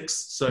of 6.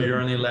 So you're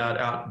only allowed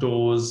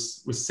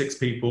outdoors with 6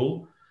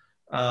 people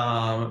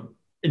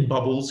in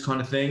bubbles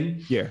kind of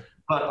thing. Yeah.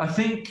 But I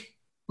think,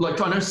 I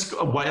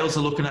know Wales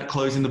are looking at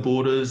closing the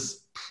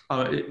borders.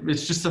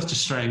 It's just such a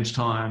strange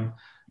time.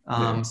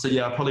 So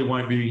I probably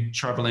won't be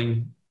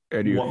traveling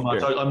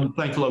much. I'm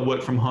thankful I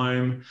work from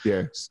home.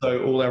 Yeah.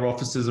 So all our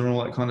offices and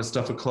all that kind of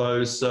stuff are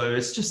closed. So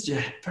it's just,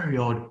 very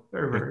odd.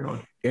 Very, very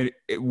odd. And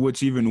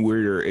what's even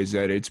weirder is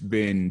that it's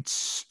been,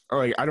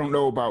 I don't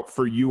know about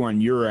for you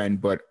on your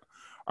end, but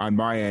on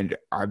my end,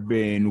 I've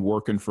been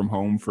working from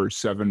home for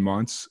 7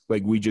 months.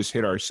 Like, we just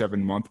hit our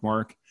 7-month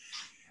mark.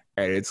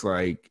 And it's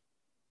like,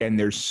 and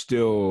there's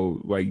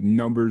still like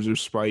numbers are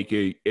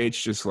spiking.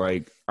 It's just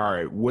like, all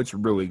right, what's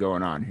really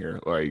going on here?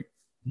 Like,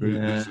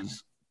 this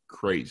is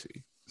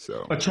crazy.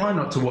 So I try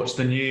not to watch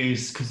the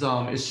news because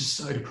it's just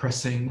so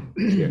depressing.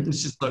 yeah,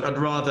 It's just like I'd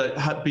rather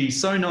be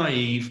so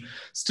naive,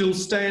 still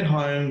stay at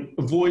home,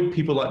 avoid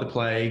people like the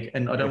plague,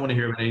 and I don't yeah, want to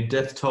hear of any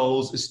death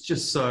tolls. It's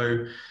just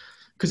so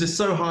because it's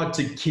so hard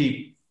to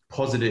keep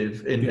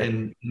positive yeah.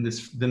 in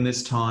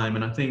this time.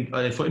 And I think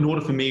in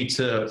order for me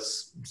to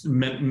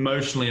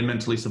emotionally and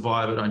mentally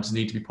survive it, I just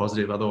need to be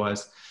positive.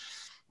 Otherwise,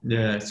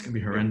 yeah, it's gonna be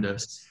Yeah.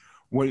 horrendous.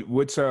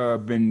 What's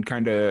been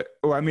kind of,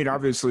 well, I mean,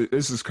 obviously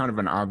this is kind of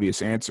an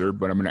obvious answer,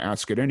 but I'm going to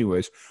ask it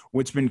anyways.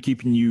 What's been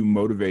keeping you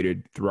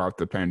motivated throughout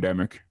the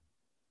pandemic?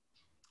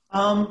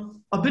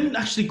 I've been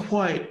actually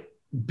quite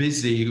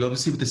busy,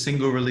 obviously with the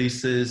single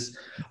releases.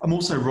 I'm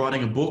also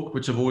writing a book,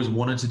 which I've always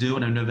wanted to do,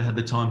 and I've never had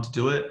the time to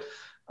do it.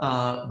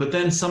 But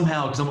then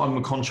somehow, because I'm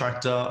a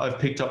contractor, I've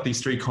picked up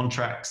these three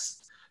contracts.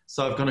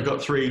 So I've kind of got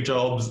three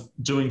jobs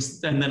doing,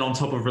 and then on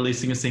top of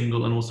releasing a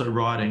single and also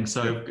writing. Yeah,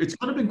 So it's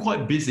kind of been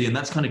quite busy, and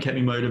that's kind of kept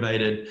me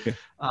motivated. yeah,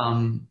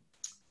 Um,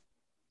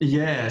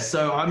 yeah,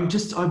 so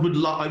I would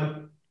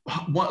love,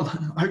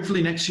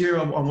 hopefully next year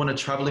I want to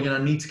travel again.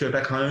 I need to go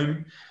back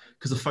home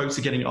because the folks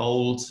are getting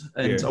old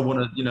and yeah, I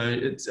want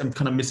to, I'm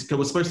kind of missing, I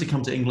was supposed to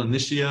come to England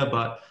this year,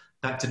 but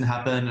that didn't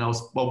happen. And I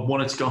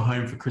wanted to go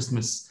home for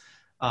Christmas,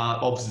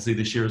 obviously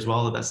this year as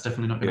well. That's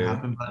definitely not going to yeah,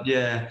 happen. But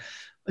yeah,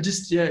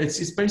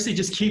 it's basically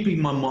just keeping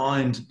my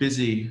mind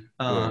busy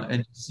yeah,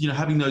 and,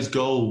 having those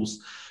goals.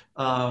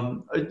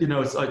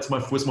 It's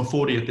was my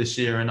 40th this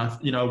year, and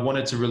I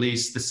wanted to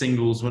release the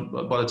singles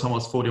by the time I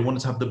was 40. I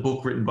wanted to have the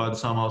book written by the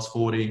time I was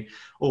 40,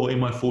 or in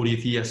my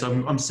 40th year. So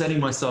I'm setting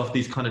myself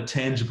these kind of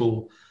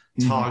tangible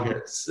hmm,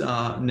 targets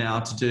now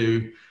to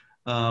do,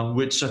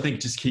 which I think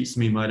just keeps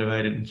me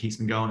motivated and keeps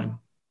me going.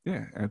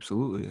 yeah,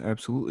 absolutely,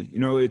 absolutely.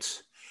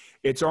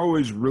 It's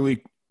always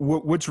really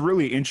what's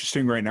really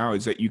interesting right now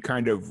is that you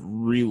kind of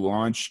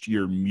relaunched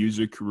your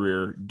music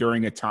career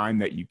during a time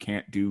that you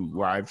can't do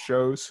live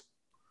shows.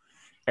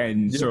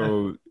 And Yeah.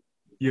 so,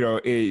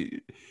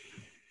 it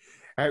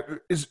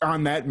is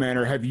on that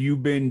manner. Have you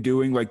been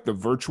doing like the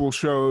virtual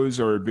shows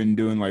or been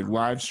doing like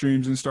live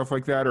streams and stuff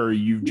like that? Or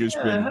you've just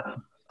been, Yeah,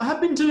 I have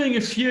been doing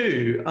a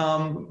few,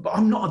 but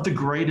I'm not the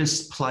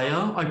greatest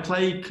player. I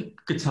play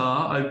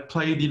guitar. I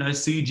played,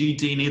 C, G,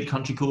 D, and E, the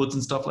country chords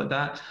and stuff like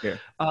that. yeah,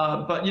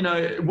 But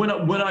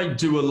when I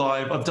do a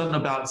live, I've done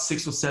about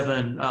 6 or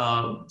 7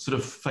 sort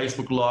of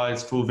Facebook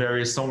lives for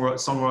various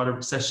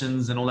songwriter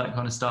sessions and all that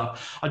kind of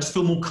stuff. I just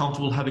feel more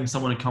comfortable having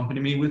someone accompany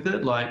me with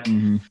it. Like,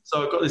 hmm,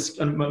 so I've got this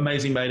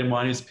amazing mate of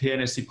mine who's a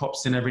pianist. He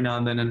pops in every now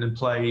and then and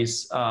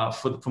plays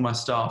for my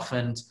stuff.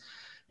 And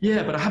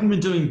yeah, but I haven't been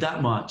doing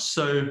that much.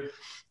 So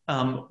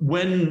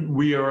when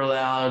we are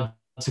allowed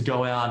to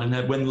go out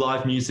and when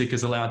live music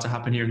is allowed to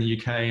happen here in the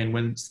UK and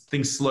when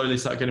things slowly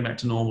start getting back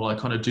to normal, I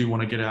kind of do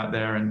want to get out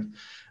there and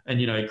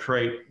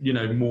create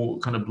more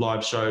kind of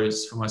live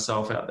shows for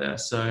myself out there.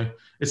 So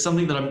it's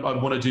something that I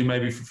want to do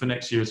maybe for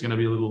next year. It's going to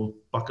be a little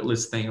bucket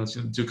list thing. I was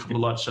going to do a couple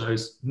of live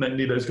shows,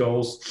 need those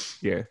goals.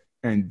 yeah,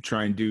 and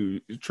try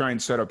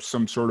and set up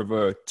some sort of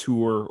a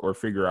tour or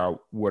figure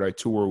out what a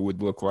tour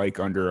would look like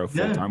under a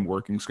Yeah. full-time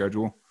working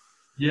schedule.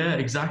 Yeah,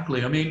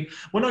 exactly. I mean,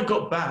 when I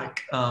got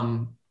back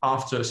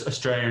after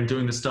Australia and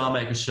doing the Star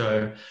Maker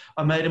show,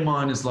 I made a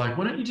mind as like,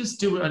 why don't you just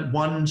do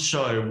one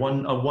show,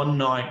 a one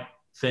night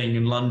thing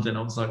in London?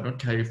 I was like,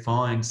 okay,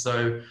 fine.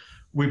 So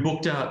we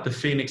booked out the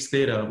Phoenix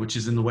Theatre, which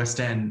is in the West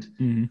End,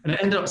 Hmm, and it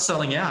ended up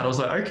selling out. I was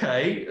like,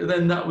 okay,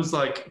 then that was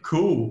like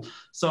cool.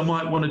 So I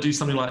might want to do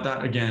something like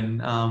that again,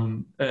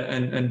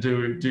 and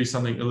do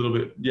something a little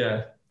bit,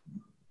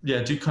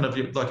 do kind of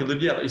like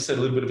like you said,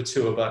 a little bit of a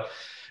tour, but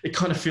it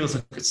kind of feels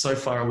like it's so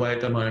far away at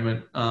the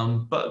moment.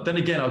 But then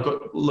again, I've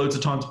got loads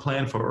of time to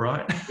plan for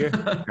it, yeah,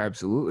 right?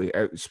 absolutely,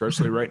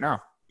 especially right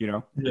now.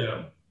 Yeah.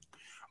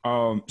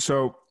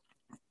 So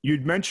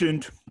you'd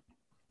mentioned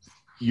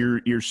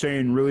you're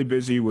saying really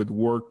busy with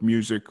work,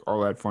 music, all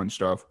that fun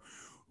stuff.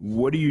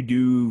 What do you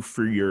do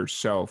for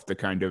yourself to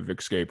kind of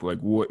escape? Like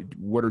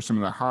what are some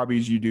of the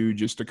hobbies you do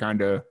just to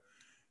kind of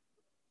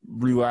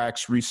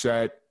relax,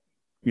 reset,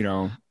 you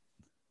know?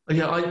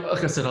 Yeah,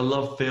 like I said, I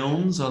love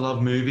films. I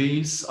love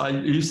movies. I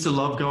used to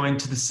love going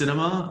to the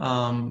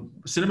cinema.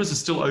 Cinemas are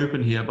still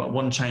open here, but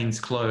one chain's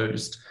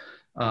closed,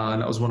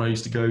 and that was one I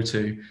used to go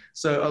to.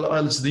 So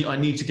I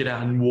need to get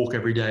out and walk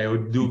every day or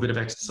do a bit of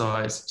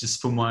exercise just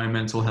for my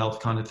mental health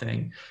kind of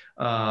thing.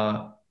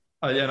 And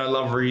I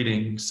love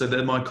reading. So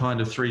they're my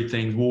kind of three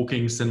things.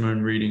 Walking, cinema,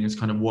 and reading is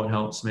kind of what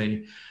helps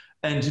me.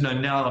 And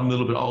now I'm a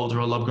little bit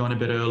older. I love going to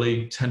bed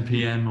early, 10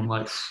 p.m. I'm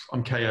like,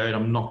 I'm KO'd.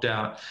 I'm knocked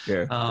out.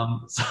 Yeah.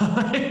 So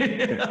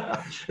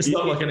it's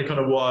not like any kind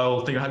of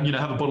wild thing. I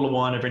have a bottle of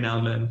wine every now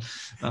and then.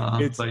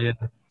 It's But yeah,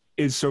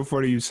 it's so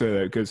funny you say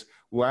that because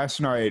last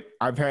night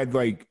I've had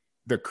like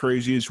the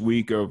craziest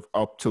week of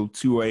up till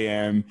 2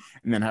 a.m.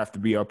 and then have to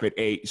be up at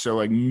 8. So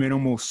like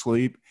minimal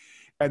sleep.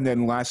 And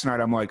then last night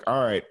I'm like,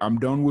 all right, I'm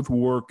done with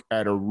work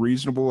at a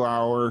reasonable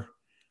hour.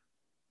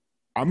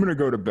 I'm going to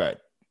go to bed.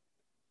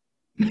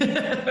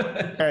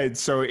 And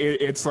so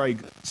it's like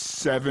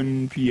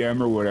 7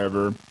 p.m. or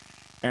whatever.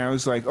 And I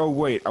was like, oh,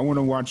 wait, I want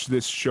to watch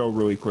this show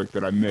really quick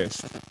that I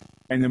missed.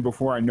 And then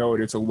before I know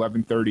it, it's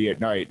 11:30 at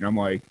night. And I'm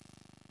like,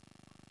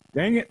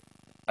 dang it.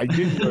 I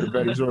didn't go to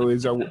bed as early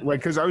as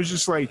because I was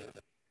just like,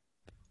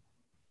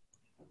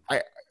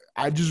 I,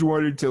 I just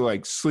wanted to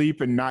like sleep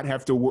and not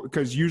have to work.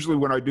 Because usually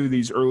when I do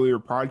these earlier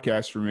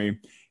podcasts for me,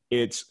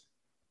 it's,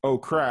 oh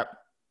crap,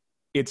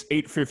 it's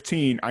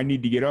 8:15. I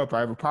need to get up. I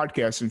have a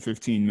podcast in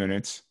 15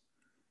 minutes.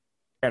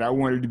 And I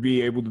wanted to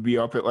be able to be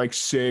up at like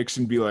 6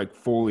 and be like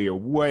fully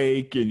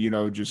awake and,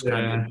 just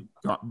kind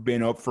of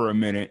been up for a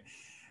minute.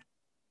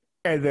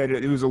 And then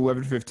it was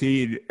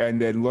 11:15. And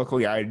then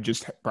luckily I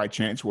just by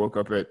chance woke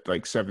up at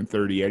like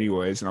 7:30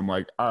 anyways. And I'm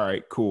like, all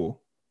right,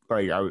 cool.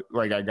 I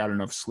got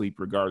enough sleep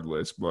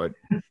regardless. But,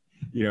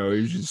 it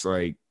was just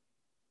like,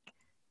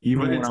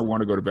 even when I want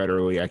to go to bed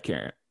early, I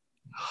can't.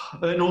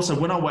 And also,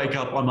 when I wake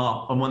up, I'm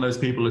up. I'm one of those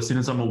people. As soon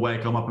as I'm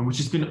awake, I'm up. And which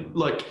has been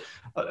like,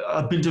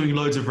 I've been doing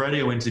loads of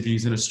radio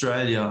interviews in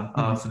Australia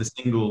for the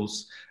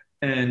singles,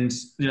 and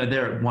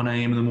they're at 1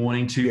 a.m. in the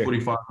morning,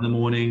 2:45 in the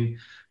morning.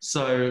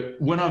 So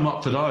when I'm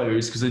up for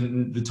those, because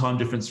in the time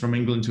difference from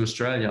England to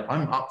Australia,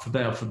 I'm up for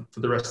that for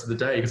the rest of the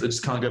day because I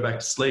just can't go back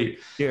to sleep.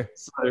 Yeah.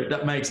 So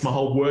that makes my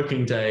whole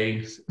working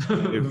day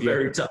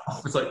very tough.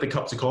 It's like the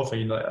cups of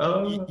coffee. Like,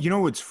 oh. You know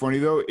what's funny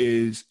though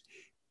is,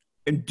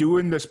 in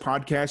doing this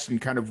podcast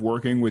and kind of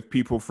working with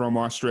people from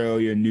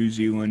Australia, New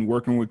Zealand,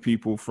 working with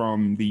people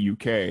from the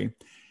UK,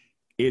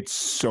 it's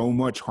so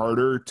much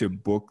harder to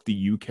book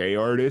the UK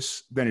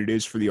artists than it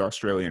is for the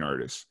Australian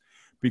artists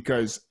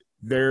because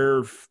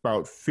they're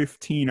about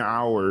 15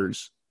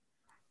 hours.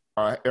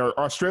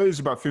 Australia's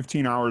about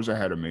 15 hours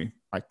ahead of me,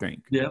 I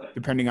think. Yeah.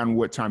 Depending on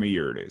what time of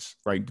year it is.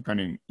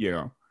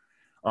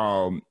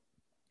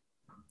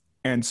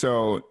 And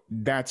so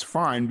that's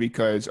fine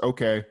because,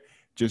 okay,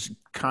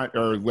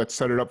 let's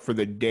set it up for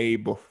the day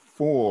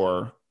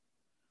before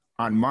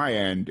on my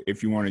end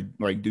if you want to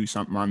like do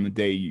something on the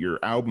day your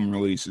album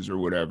releases or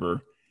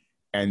whatever,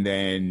 and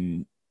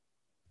then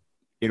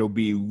it'll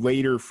be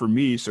later for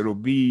me, so it'll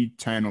be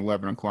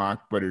 10-11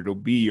 o'clock, but it'll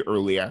be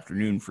early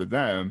afternoon for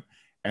them,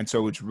 and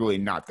so it's really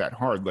not that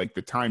hard. Like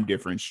the time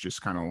difference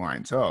just kind of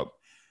lines up.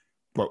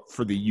 But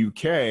for the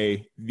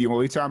UK, the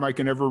only time I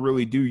can ever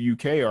really do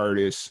UK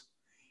artists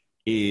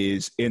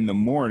is in the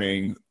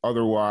morning.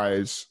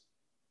 Otherwise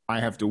I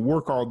have to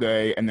work all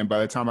day, and then by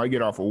the time I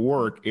get off of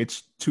work,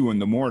 it's 2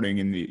 a.m.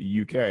 in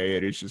the UK,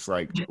 and it's just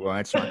like, well,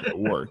 that's not going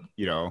to work,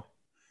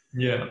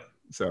 Yeah.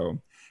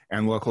 So,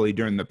 and luckily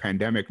during the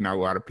pandemic, not a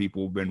lot of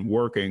people have been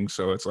working,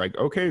 so it's like,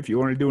 okay, if you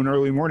want to do an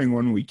early morning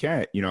one, we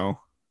can't,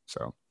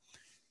 So,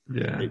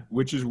 yeah,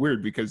 which is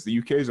weird because the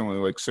UK is only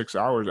like 6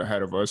 hours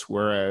ahead of us,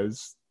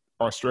 whereas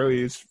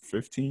Australia is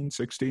 15,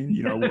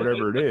 16,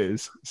 whatever it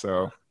is.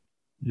 So,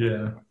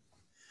 yeah.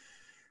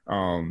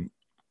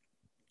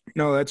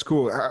 No, that's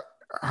cool.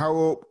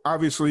 How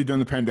obviously during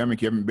the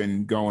pandemic you haven't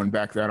been going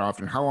back that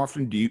often. How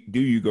often do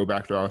you go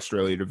back to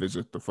Australia to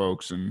visit the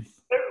folks? And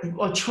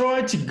I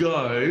try to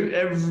go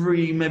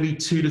every maybe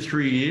 2 to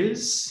 3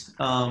 years,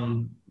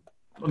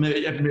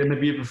 maybe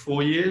every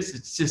 4 years.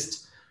 It's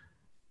just,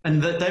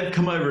 and they've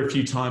come over a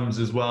few times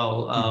as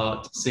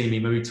well to see me,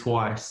 maybe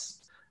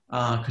twice,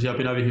 because I've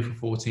been over here for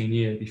 14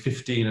 years. Be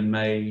 15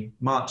 in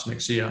March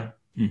next year.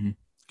 Mm-hmm.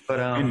 But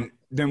and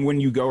then when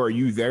you go, are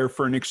you there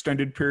for an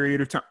extended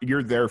period of time?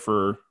 You're there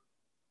for...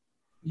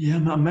 Yeah,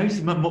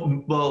 amazing.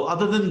 Well,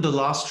 other than the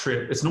last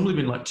trip, it's normally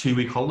been like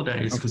 2-week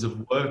holidays because of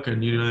work.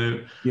 And,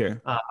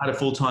 I had a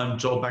full-time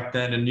job back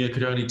then and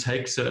could only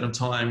take certain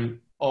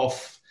time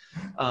off.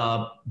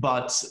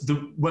 But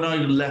when I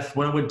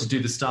went to do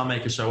the Star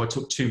Maker show, I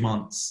took 2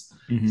 months.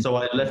 Mm-hmm. So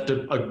I left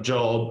a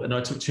job and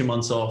I took 2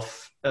 months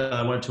off.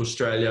 I went to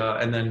Australia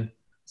and then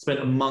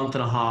spent a month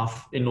and a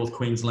half in North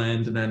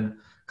Queensland and then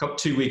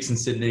 2 weeks in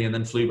Sydney and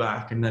then flew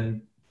back and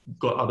then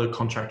got other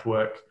contract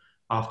work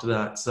after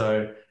that.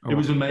 So it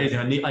was amazing.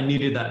 I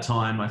needed that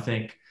time, I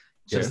think,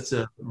 just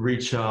to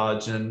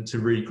recharge and to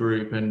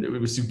regroup. And it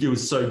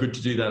was so good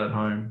to do that at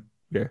home.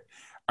 Yeah.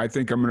 I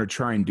think I'm going to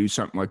try and do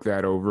something like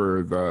that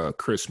over the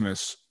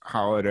Christmas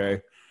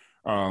holiday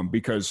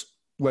because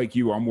like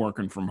you, I'm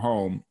working from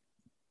home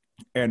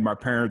and my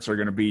parents are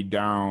going to be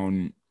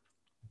down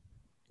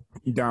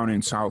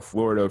in South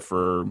Florida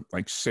for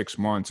like 6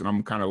 months. And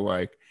I'm kind of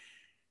like,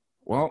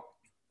 well,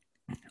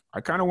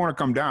 I kind of want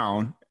to come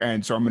down.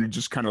 And so I'm going to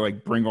just kind of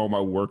like bring all my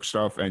work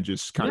stuff and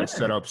just kind of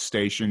set up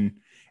station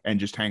and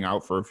just hang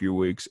out for a few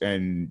weeks.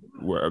 And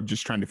I'm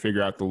just trying to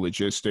figure out the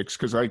logistics.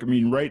 Cause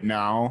right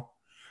now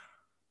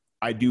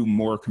I do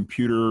more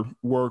computer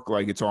work.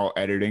 Like it's all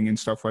editing and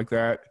stuff like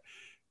that.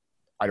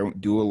 I don't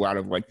do a lot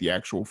of like the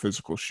actual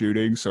physical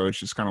shooting. So it's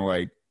just kind of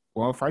like,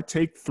 well, if I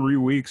take 3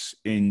 weeks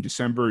in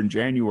December and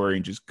January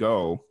and just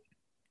go,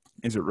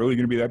 is it really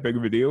going to be that big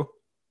of a deal?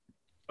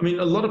 I mean,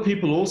 a lot of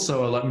people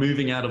also are like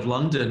moving out of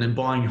London and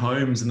buying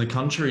homes in the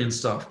country and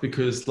stuff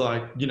because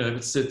they're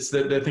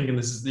thinking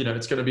this is,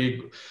 it's going to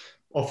be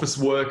office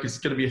work. It's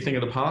going to be a thing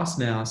of the past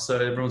now. So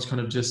everyone's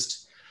kind of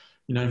just,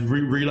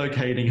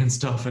 relocating and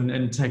stuff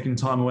and taking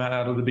time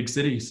out of the big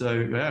city. So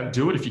yeah,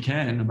 do it if you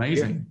can.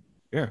 Amazing.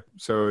 Yeah.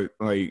 So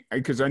like,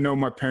 because I know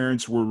my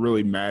parents were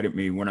really mad at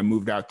me when I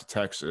moved out to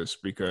Texas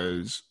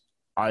because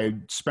I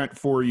spent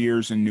 4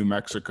 years in New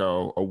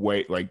Mexico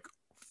away, like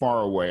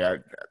far away.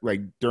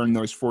 Like during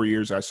those 4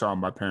 years, I saw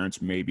my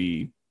parents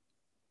maybe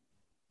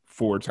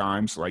 4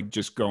 times, like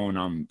just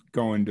going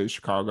to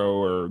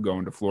Chicago or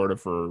going to Florida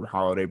for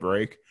holiday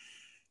break.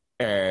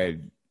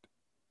 And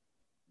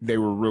they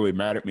were really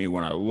mad at me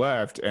when I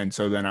left. And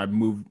so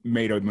then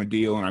made them a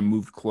deal and I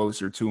moved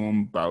closer to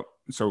them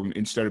so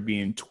instead of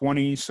being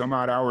 20 some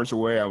odd hours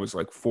away, I was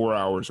like 4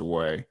 hours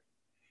away,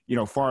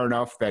 far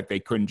enough that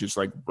they couldn't just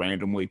like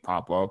randomly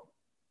pop up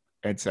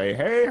and say,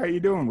 "Hey, how you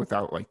doing?"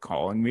 without like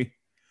calling me.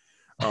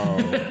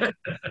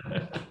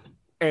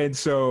 And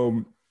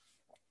so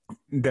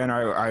then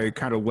I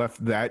kind of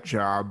left that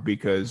job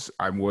because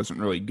I wasn't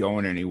really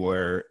going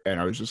anywhere. And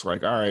I was just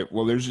like, all right,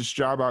 well, there's this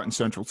job out in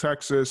Central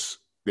Texas.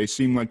 They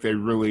seem like they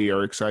really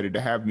are excited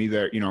to have me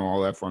there,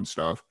 all that fun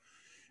stuff.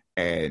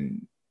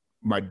 And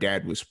my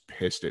dad was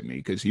pissed at me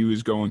because he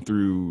was going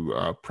through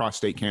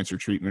prostate cancer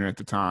treatment at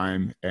the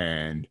time.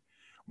 And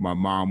my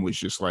mom was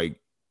just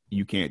like,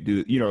 you can't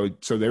do it,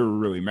 so they were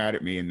really mad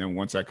at me. And then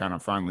once I kind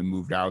of finally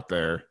moved out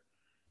there,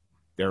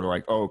 they were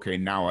like, oh, okay,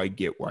 now I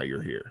get why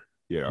you're here.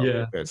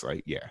 Yeah. It's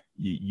like, yeah,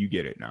 you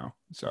get it now.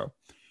 So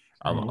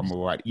I'm a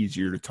lot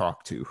easier to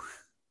talk to.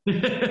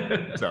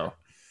 So,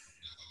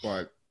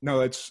 but no,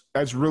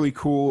 that's really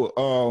cool.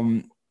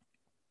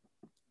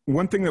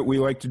 One thing that we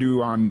like to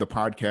do on the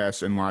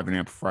podcast and Live and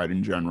Amplified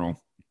in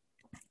general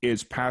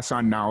is pass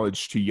on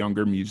knowledge to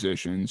younger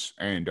musicians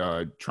and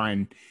try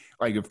and,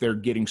 like, if they're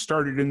getting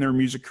started in their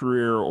music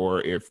career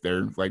or if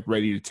they're like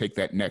ready to take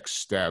that next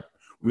step,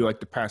 we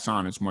like to pass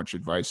on as much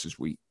advice as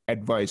we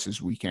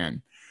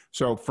can.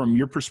 So from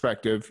your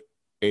perspective,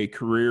 a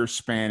career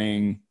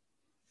spanning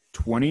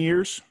 20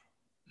 years?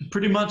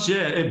 Pretty much,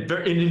 yeah, in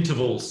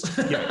intervals.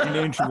 Yeah, in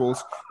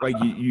intervals. Like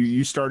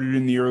you started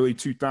in the early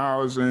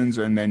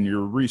 2000s and then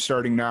you're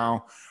restarting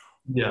now.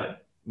 Yeah.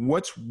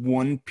 What's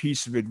one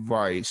piece of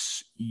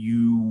advice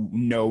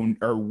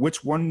or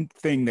what's one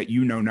thing that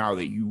you know now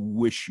that you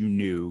wish you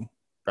knew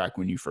back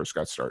when you first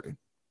got started?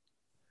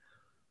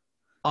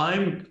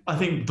 I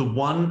think the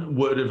one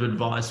word of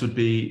advice would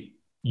be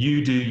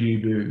you do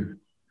you do.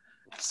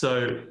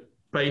 So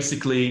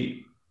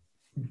basically,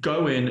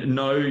 go in,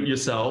 know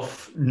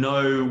yourself,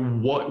 know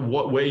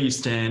where you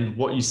stand,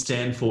 what you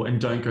stand for, and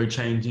don't go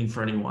changing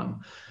for anyone.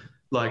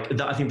 Like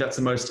that, I think that's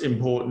the most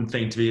important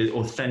thing, to be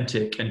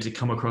authentic and to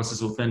come across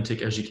as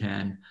authentic as you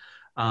can.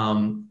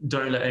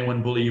 Don't let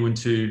anyone bully you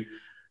into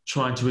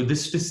trying to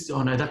this.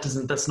 Oh no,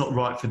 that's not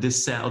right for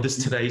this sound or this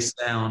today's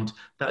sound.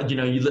 That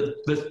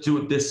let's do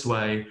it this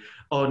way.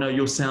 Oh no,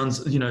 your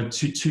sound's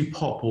too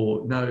pop,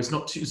 or no, it's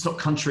not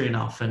country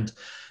enough. And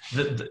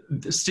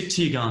stick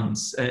to your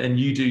guns and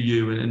you do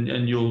you,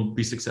 and you'll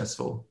be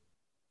successful.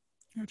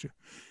 Gotcha.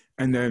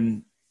 And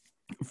then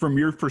from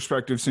your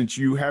perspective, since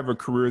you have a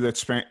career that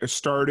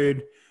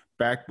started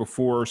back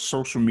before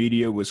social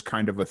media was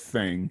kind of a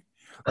thing,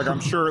 like I'm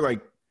sure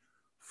like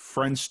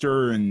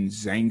Friendster and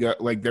Zanga,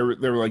 like they were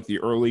like the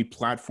early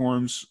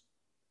platforms.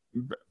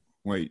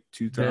 Wait,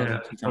 2000?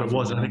 Yeah, it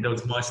was. I think there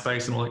was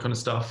MySpace and all that kind of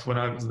stuff when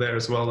I was there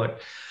as well.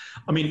 Like,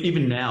 I mean,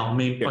 even now,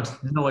 I have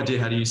no idea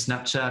how to use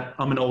Snapchat.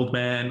 I'm an old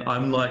man. I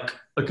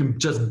can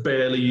just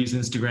barely use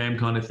Instagram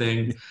kind of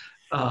thing.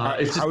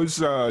 How's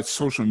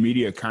social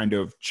media kind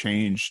of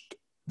changed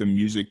the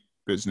music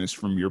business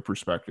from your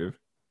perspective?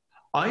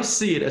 I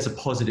see it as a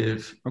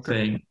positive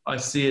thing. I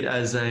see it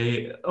as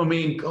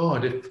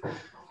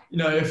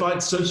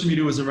if social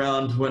media was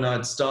around when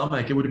I'd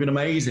StarMake, it would have been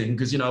amazing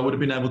because, I would have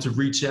been able to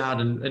reach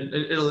out and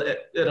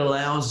it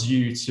allows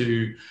you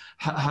to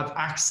have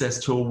access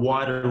to a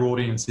wider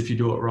audience if you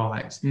do it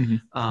right.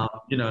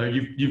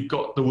 Mm-hmm. You've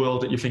got the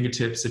world at your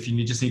fingertips if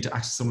you just need to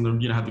access some of them,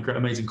 have the great,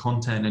 amazing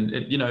content. And,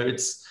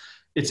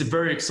 it's a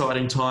very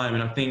exciting time.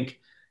 And I think,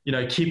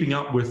 keeping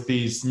up with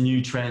these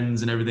new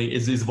trends and everything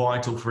is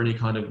vital for any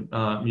kind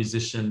of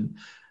musician.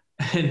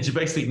 And you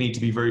basically need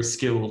to be very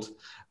skilled.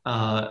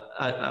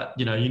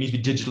 You need to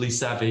be digitally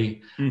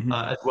savvy, mm-hmm.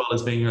 As well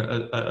as being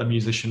a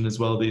musician as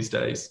well these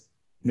days.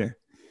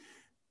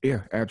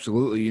 Yeah,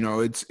 absolutely.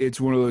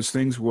 It's one of those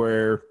things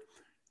where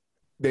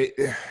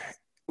and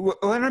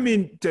I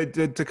mean,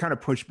 to kind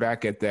of push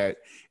back at that,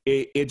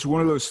 it's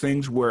one of those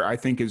things where I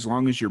think as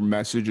long as your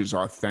message is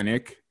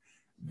authentic,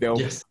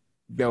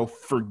 they'll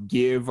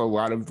forgive a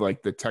lot of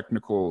like the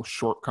technical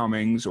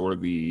shortcomings or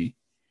the,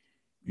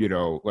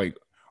 like,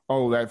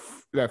 oh, that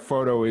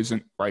photo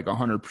isn't like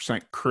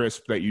 100%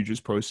 crisp that you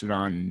just posted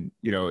on,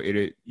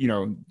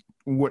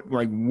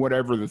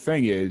 whatever the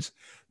thing is,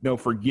 they'll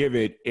forgive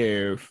it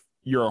if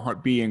you're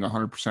being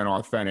 100%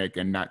 authentic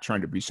and not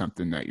trying to be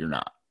something that you're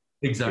not.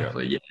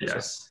 Exactly. Yeah.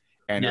 Yes.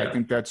 And I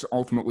think that's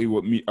ultimately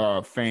what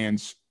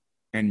fans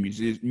and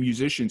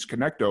musicians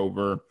connect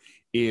over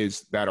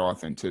is that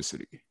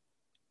authenticity.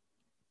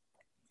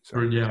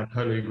 So, yeah, I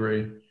totally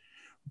agree.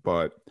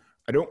 But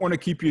I don't want to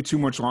keep you too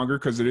much longer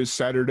because it is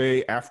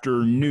Saturday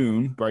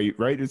afternoon.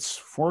 Right? It's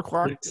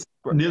 4:00.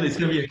 But Nearly, it's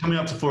going to be coming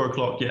up to 4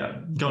 o'clock. Yeah,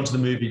 going to the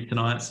movie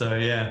tonight. So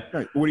yeah,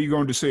 right, what are you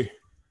going to see?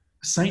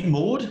 Saint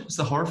Maud is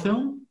the horror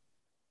film.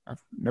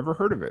 I've never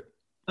heard of it.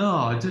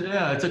 Oh,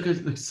 yeah, it's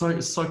like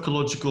a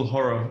psychological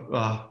horror.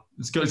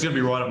 It's going to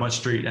be right up my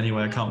street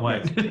anyway. I can't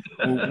wait. Nice.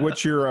 Well,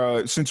 what's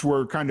your since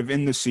we're kind of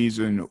in the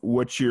season,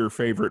 what's your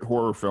favorite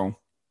horror film?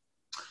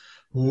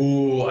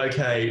 Ooh,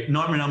 okay.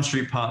 Nightmare on Elm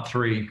Street Part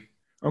 3,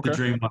 The Okay.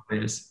 Dream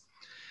Warriors.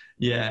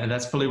 Yeah,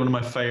 that's probably one of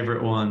my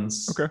favorite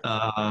ones. Okay.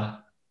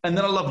 And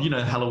then I love,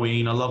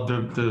 Halloween. I love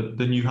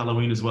the new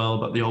Halloween as well,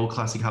 but the old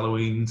classic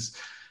Halloweens.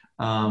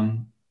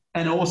 And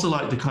I also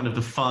like the kind of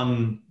the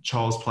fun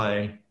Child's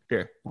Play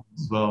Yeah.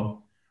 as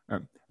well.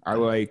 Um,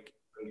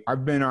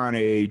 I've been on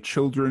a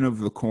Children of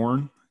the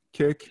Corn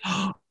kick.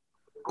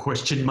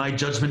 Question my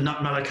judgment,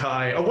 not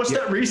Malachi. I watched Yeah.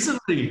 that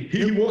recently.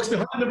 He walks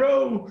behind the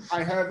row.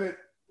 I have it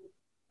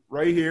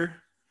right here.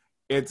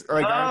 It's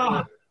like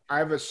I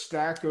have a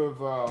stack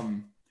of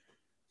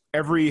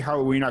every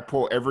Halloween I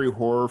pull every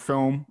horror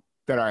film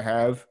that I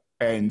have,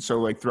 and so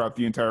like throughout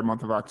the entire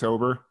month of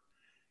October,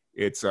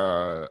 it's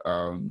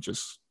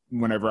just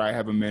whenever I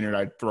have a minute,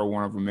 I throw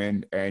one of them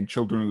in, and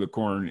Children of the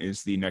Corn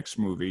is the next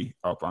movie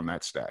up on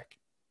that stack.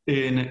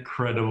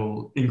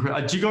 Incredible. Do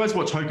you guys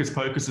watch Hocus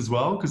Pocus as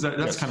well? Because that's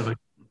Yes. kind of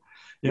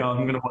I'm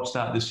going to watch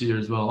that this year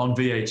as well on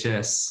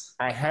VHS.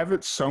 I have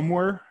it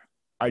somewhere.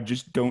 I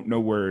just don't know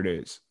where it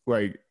is.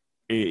 Like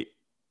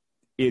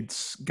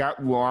it's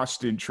got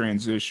lost in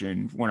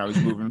transition when I was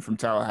moving from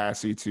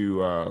Tallahassee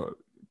to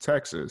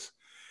Texas,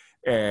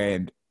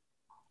 and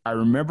I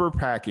remember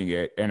packing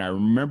it and I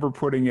remember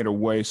putting it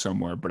away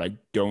somewhere, but I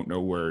don't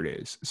know where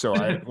it is. So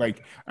I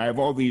have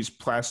all these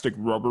plastic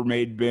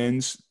Rubbermaid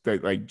bins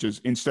that like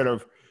just instead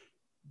of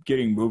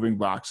getting moving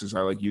boxes, I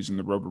like using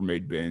the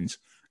Rubbermaid bins,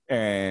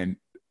 and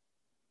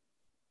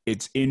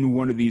it's in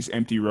one of these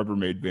empty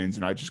Rubbermaid bins,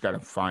 and I just got to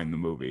find the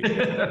movie.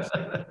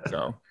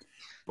 So,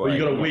 but well, you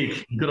got a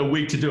week. You got a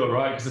week to do it,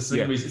 right? Because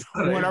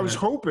when I was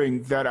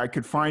hoping that I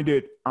could find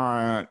it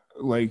on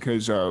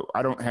because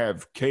I don't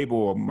have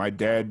cable. My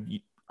dad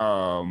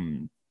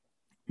and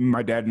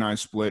I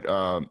split.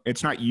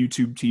 It's not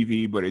YouTube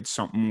TV, but it's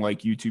something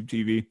like YouTube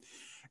TV.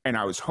 And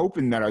I was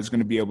hoping that I was going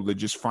to be able to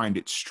just find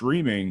it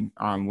streaming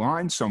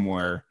online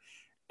somewhere,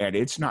 and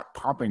it's not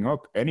popping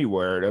up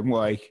anywhere. And I'm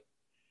like,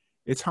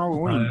 it's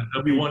Halloween.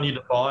 They'll be wanting you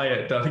to buy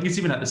it. I think it's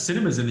even at the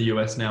cinemas in the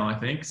US now, I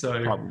think.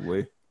 So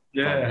Probably.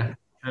 yeah.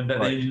 And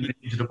that they need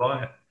you to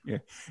buy it. Yeah.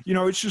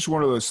 It's just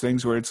one of those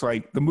things where it's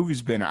like the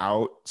movie's been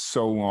out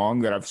so long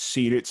that I've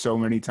seen it so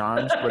many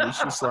times, but it's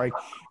just like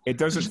it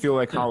doesn't feel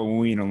like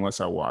Halloween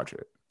unless I watch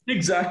it.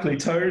 Exactly,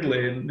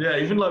 totally. And yeah,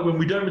 even like when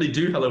we don't really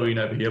do Halloween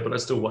over here, but I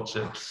still watch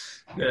it.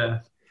 Yeah.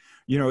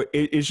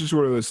 It's just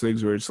one of those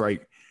things where it's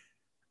like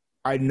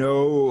I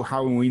know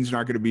Halloween's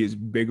not going to be as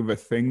big of a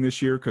thing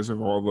this year because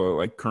of all the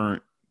like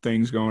current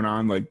things going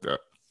on. Like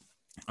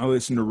I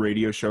listen to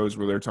radio shows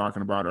where they're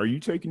talking about, are you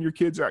taking your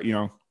kids out?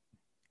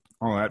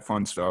 All that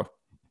fun stuff.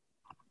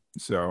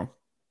 So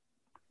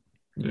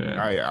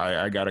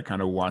I got to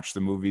kind of watch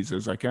the movies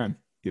as I can,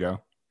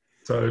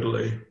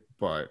 Totally.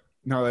 But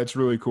no, that's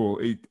really cool.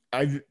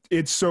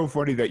 It's so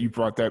funny that you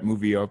brought that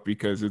movie up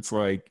because it's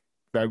like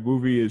that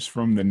movie is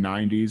from the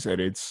 90s and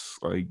it's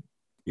like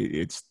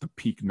it's the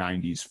peak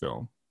 90s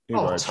film.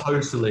 Totally.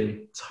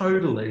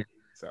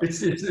 So.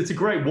 It's a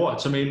great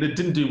watch. I mean, it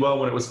didn't do well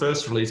when it was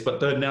first released, but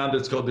now that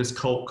it's got this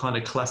cult kind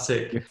of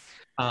classic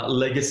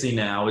legacy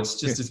now,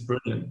 it's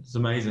brilliant. It's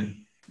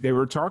amazing. They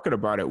were talking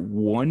about at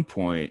one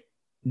point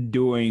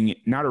doing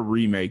not a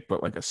remake,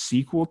 but like a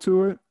sequel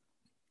to it.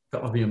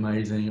 That would be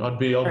amazing. I'd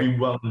be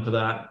well into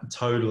that.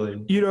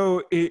 Totally.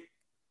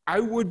 I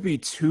would be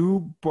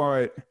too,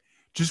 but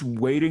just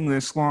waiting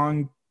this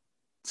long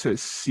to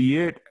see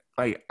it,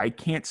 like I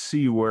can't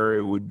see where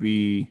it would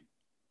be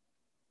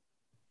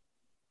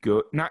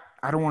good.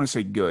 I don't want to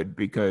say good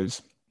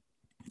because,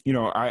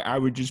 I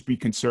would just be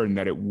concerned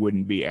that it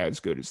wouldn't be as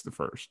good as the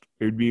first.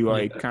 It would be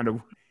like kind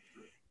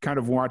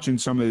of watching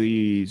some of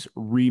these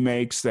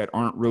remakes that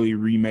aren't really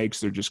remakes.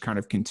 They're just kind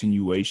of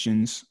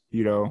continuations,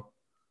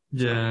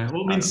 Yeah.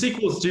 Well, I mean,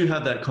 sequels do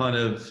have that kind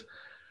of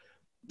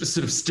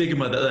sort of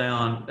stigma that they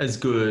aren't as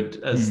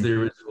good as the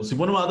original. So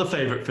one of my other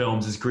favorite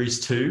films is Grease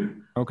 2.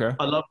 Okay.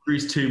 I love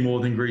Grease 2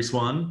 more than Grease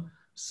 1.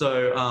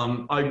 So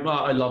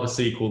I love a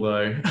sequel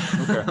though.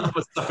 Okay. I'm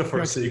a sucker for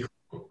a sequel.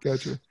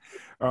 Gotcha.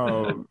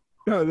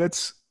 No,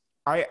 that's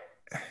I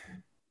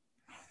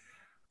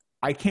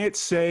can't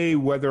say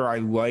whether I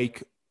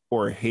like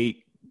or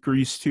hate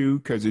Grease 2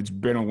 because it's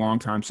been a long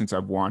time since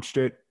I've watched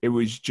it. It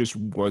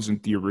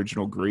wasn't the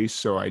original Grease,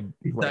 so I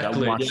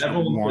watched it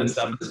once.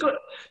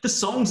 The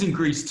songs in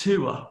Grease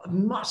 2 are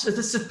they're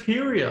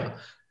superior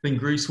than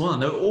Grease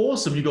 1. They're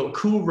awesome. You got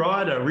Cool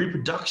Rider,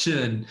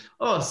 Reproduction.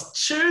 Oh,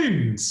 it's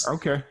tunes.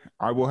 Okay,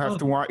 I will have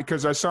to watch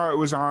because I saw it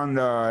was on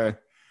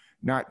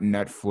not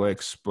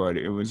Netflix, but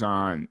it was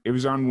on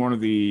one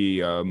of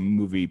the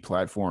movie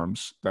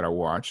platforms that I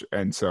watch,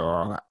 and so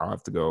I'll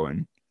have to go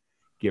and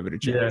give it a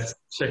chance. Yes,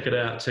 check it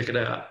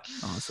out.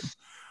 Awesome.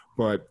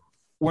 But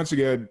once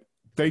again,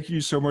 thank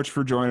you so much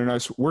for joining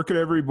us. Where can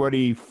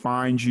everybody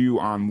find you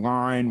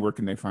online? Where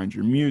can they find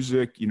your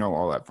music?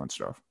 All that fun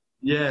stuff.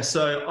 Yeah,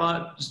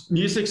 so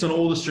music's on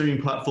all the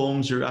streaming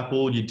platforms, your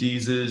Apple, your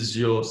Deezers,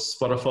 your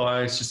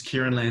Spotify. It's just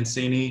Kieran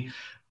Lancini.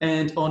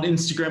 And on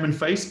Instagram and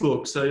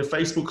Facebook. So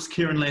Facebook's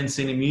Kieran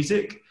Lancini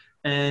Music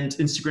and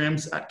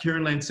Instagram's at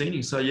Kieran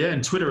Lancini. So yeah,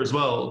 and Twitter as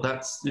well.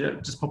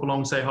 Just pop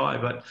along, say hi.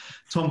 But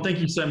Tom, thank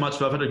you so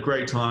much. I've had a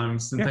great time.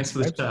 And thanks for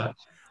the chat.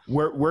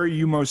 Where are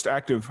you most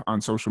active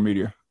on social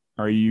media?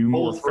 Are you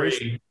more all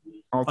three?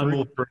 All three? I'm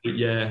all three.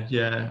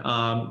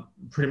 Yeah.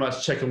 Pretty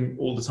much check them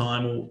all the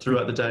time, all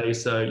throughout the day.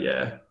 So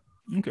yeah.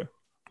 Okay.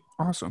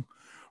 Awesome.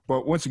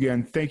 But once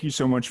again, thank you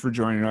so much for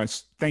joining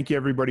us. Thank you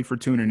everybody for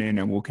tuning in,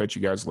 and we'll catch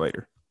you guys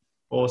later.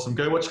 Awesome.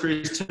 Go watch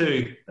Grease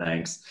 2.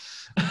 Thanks.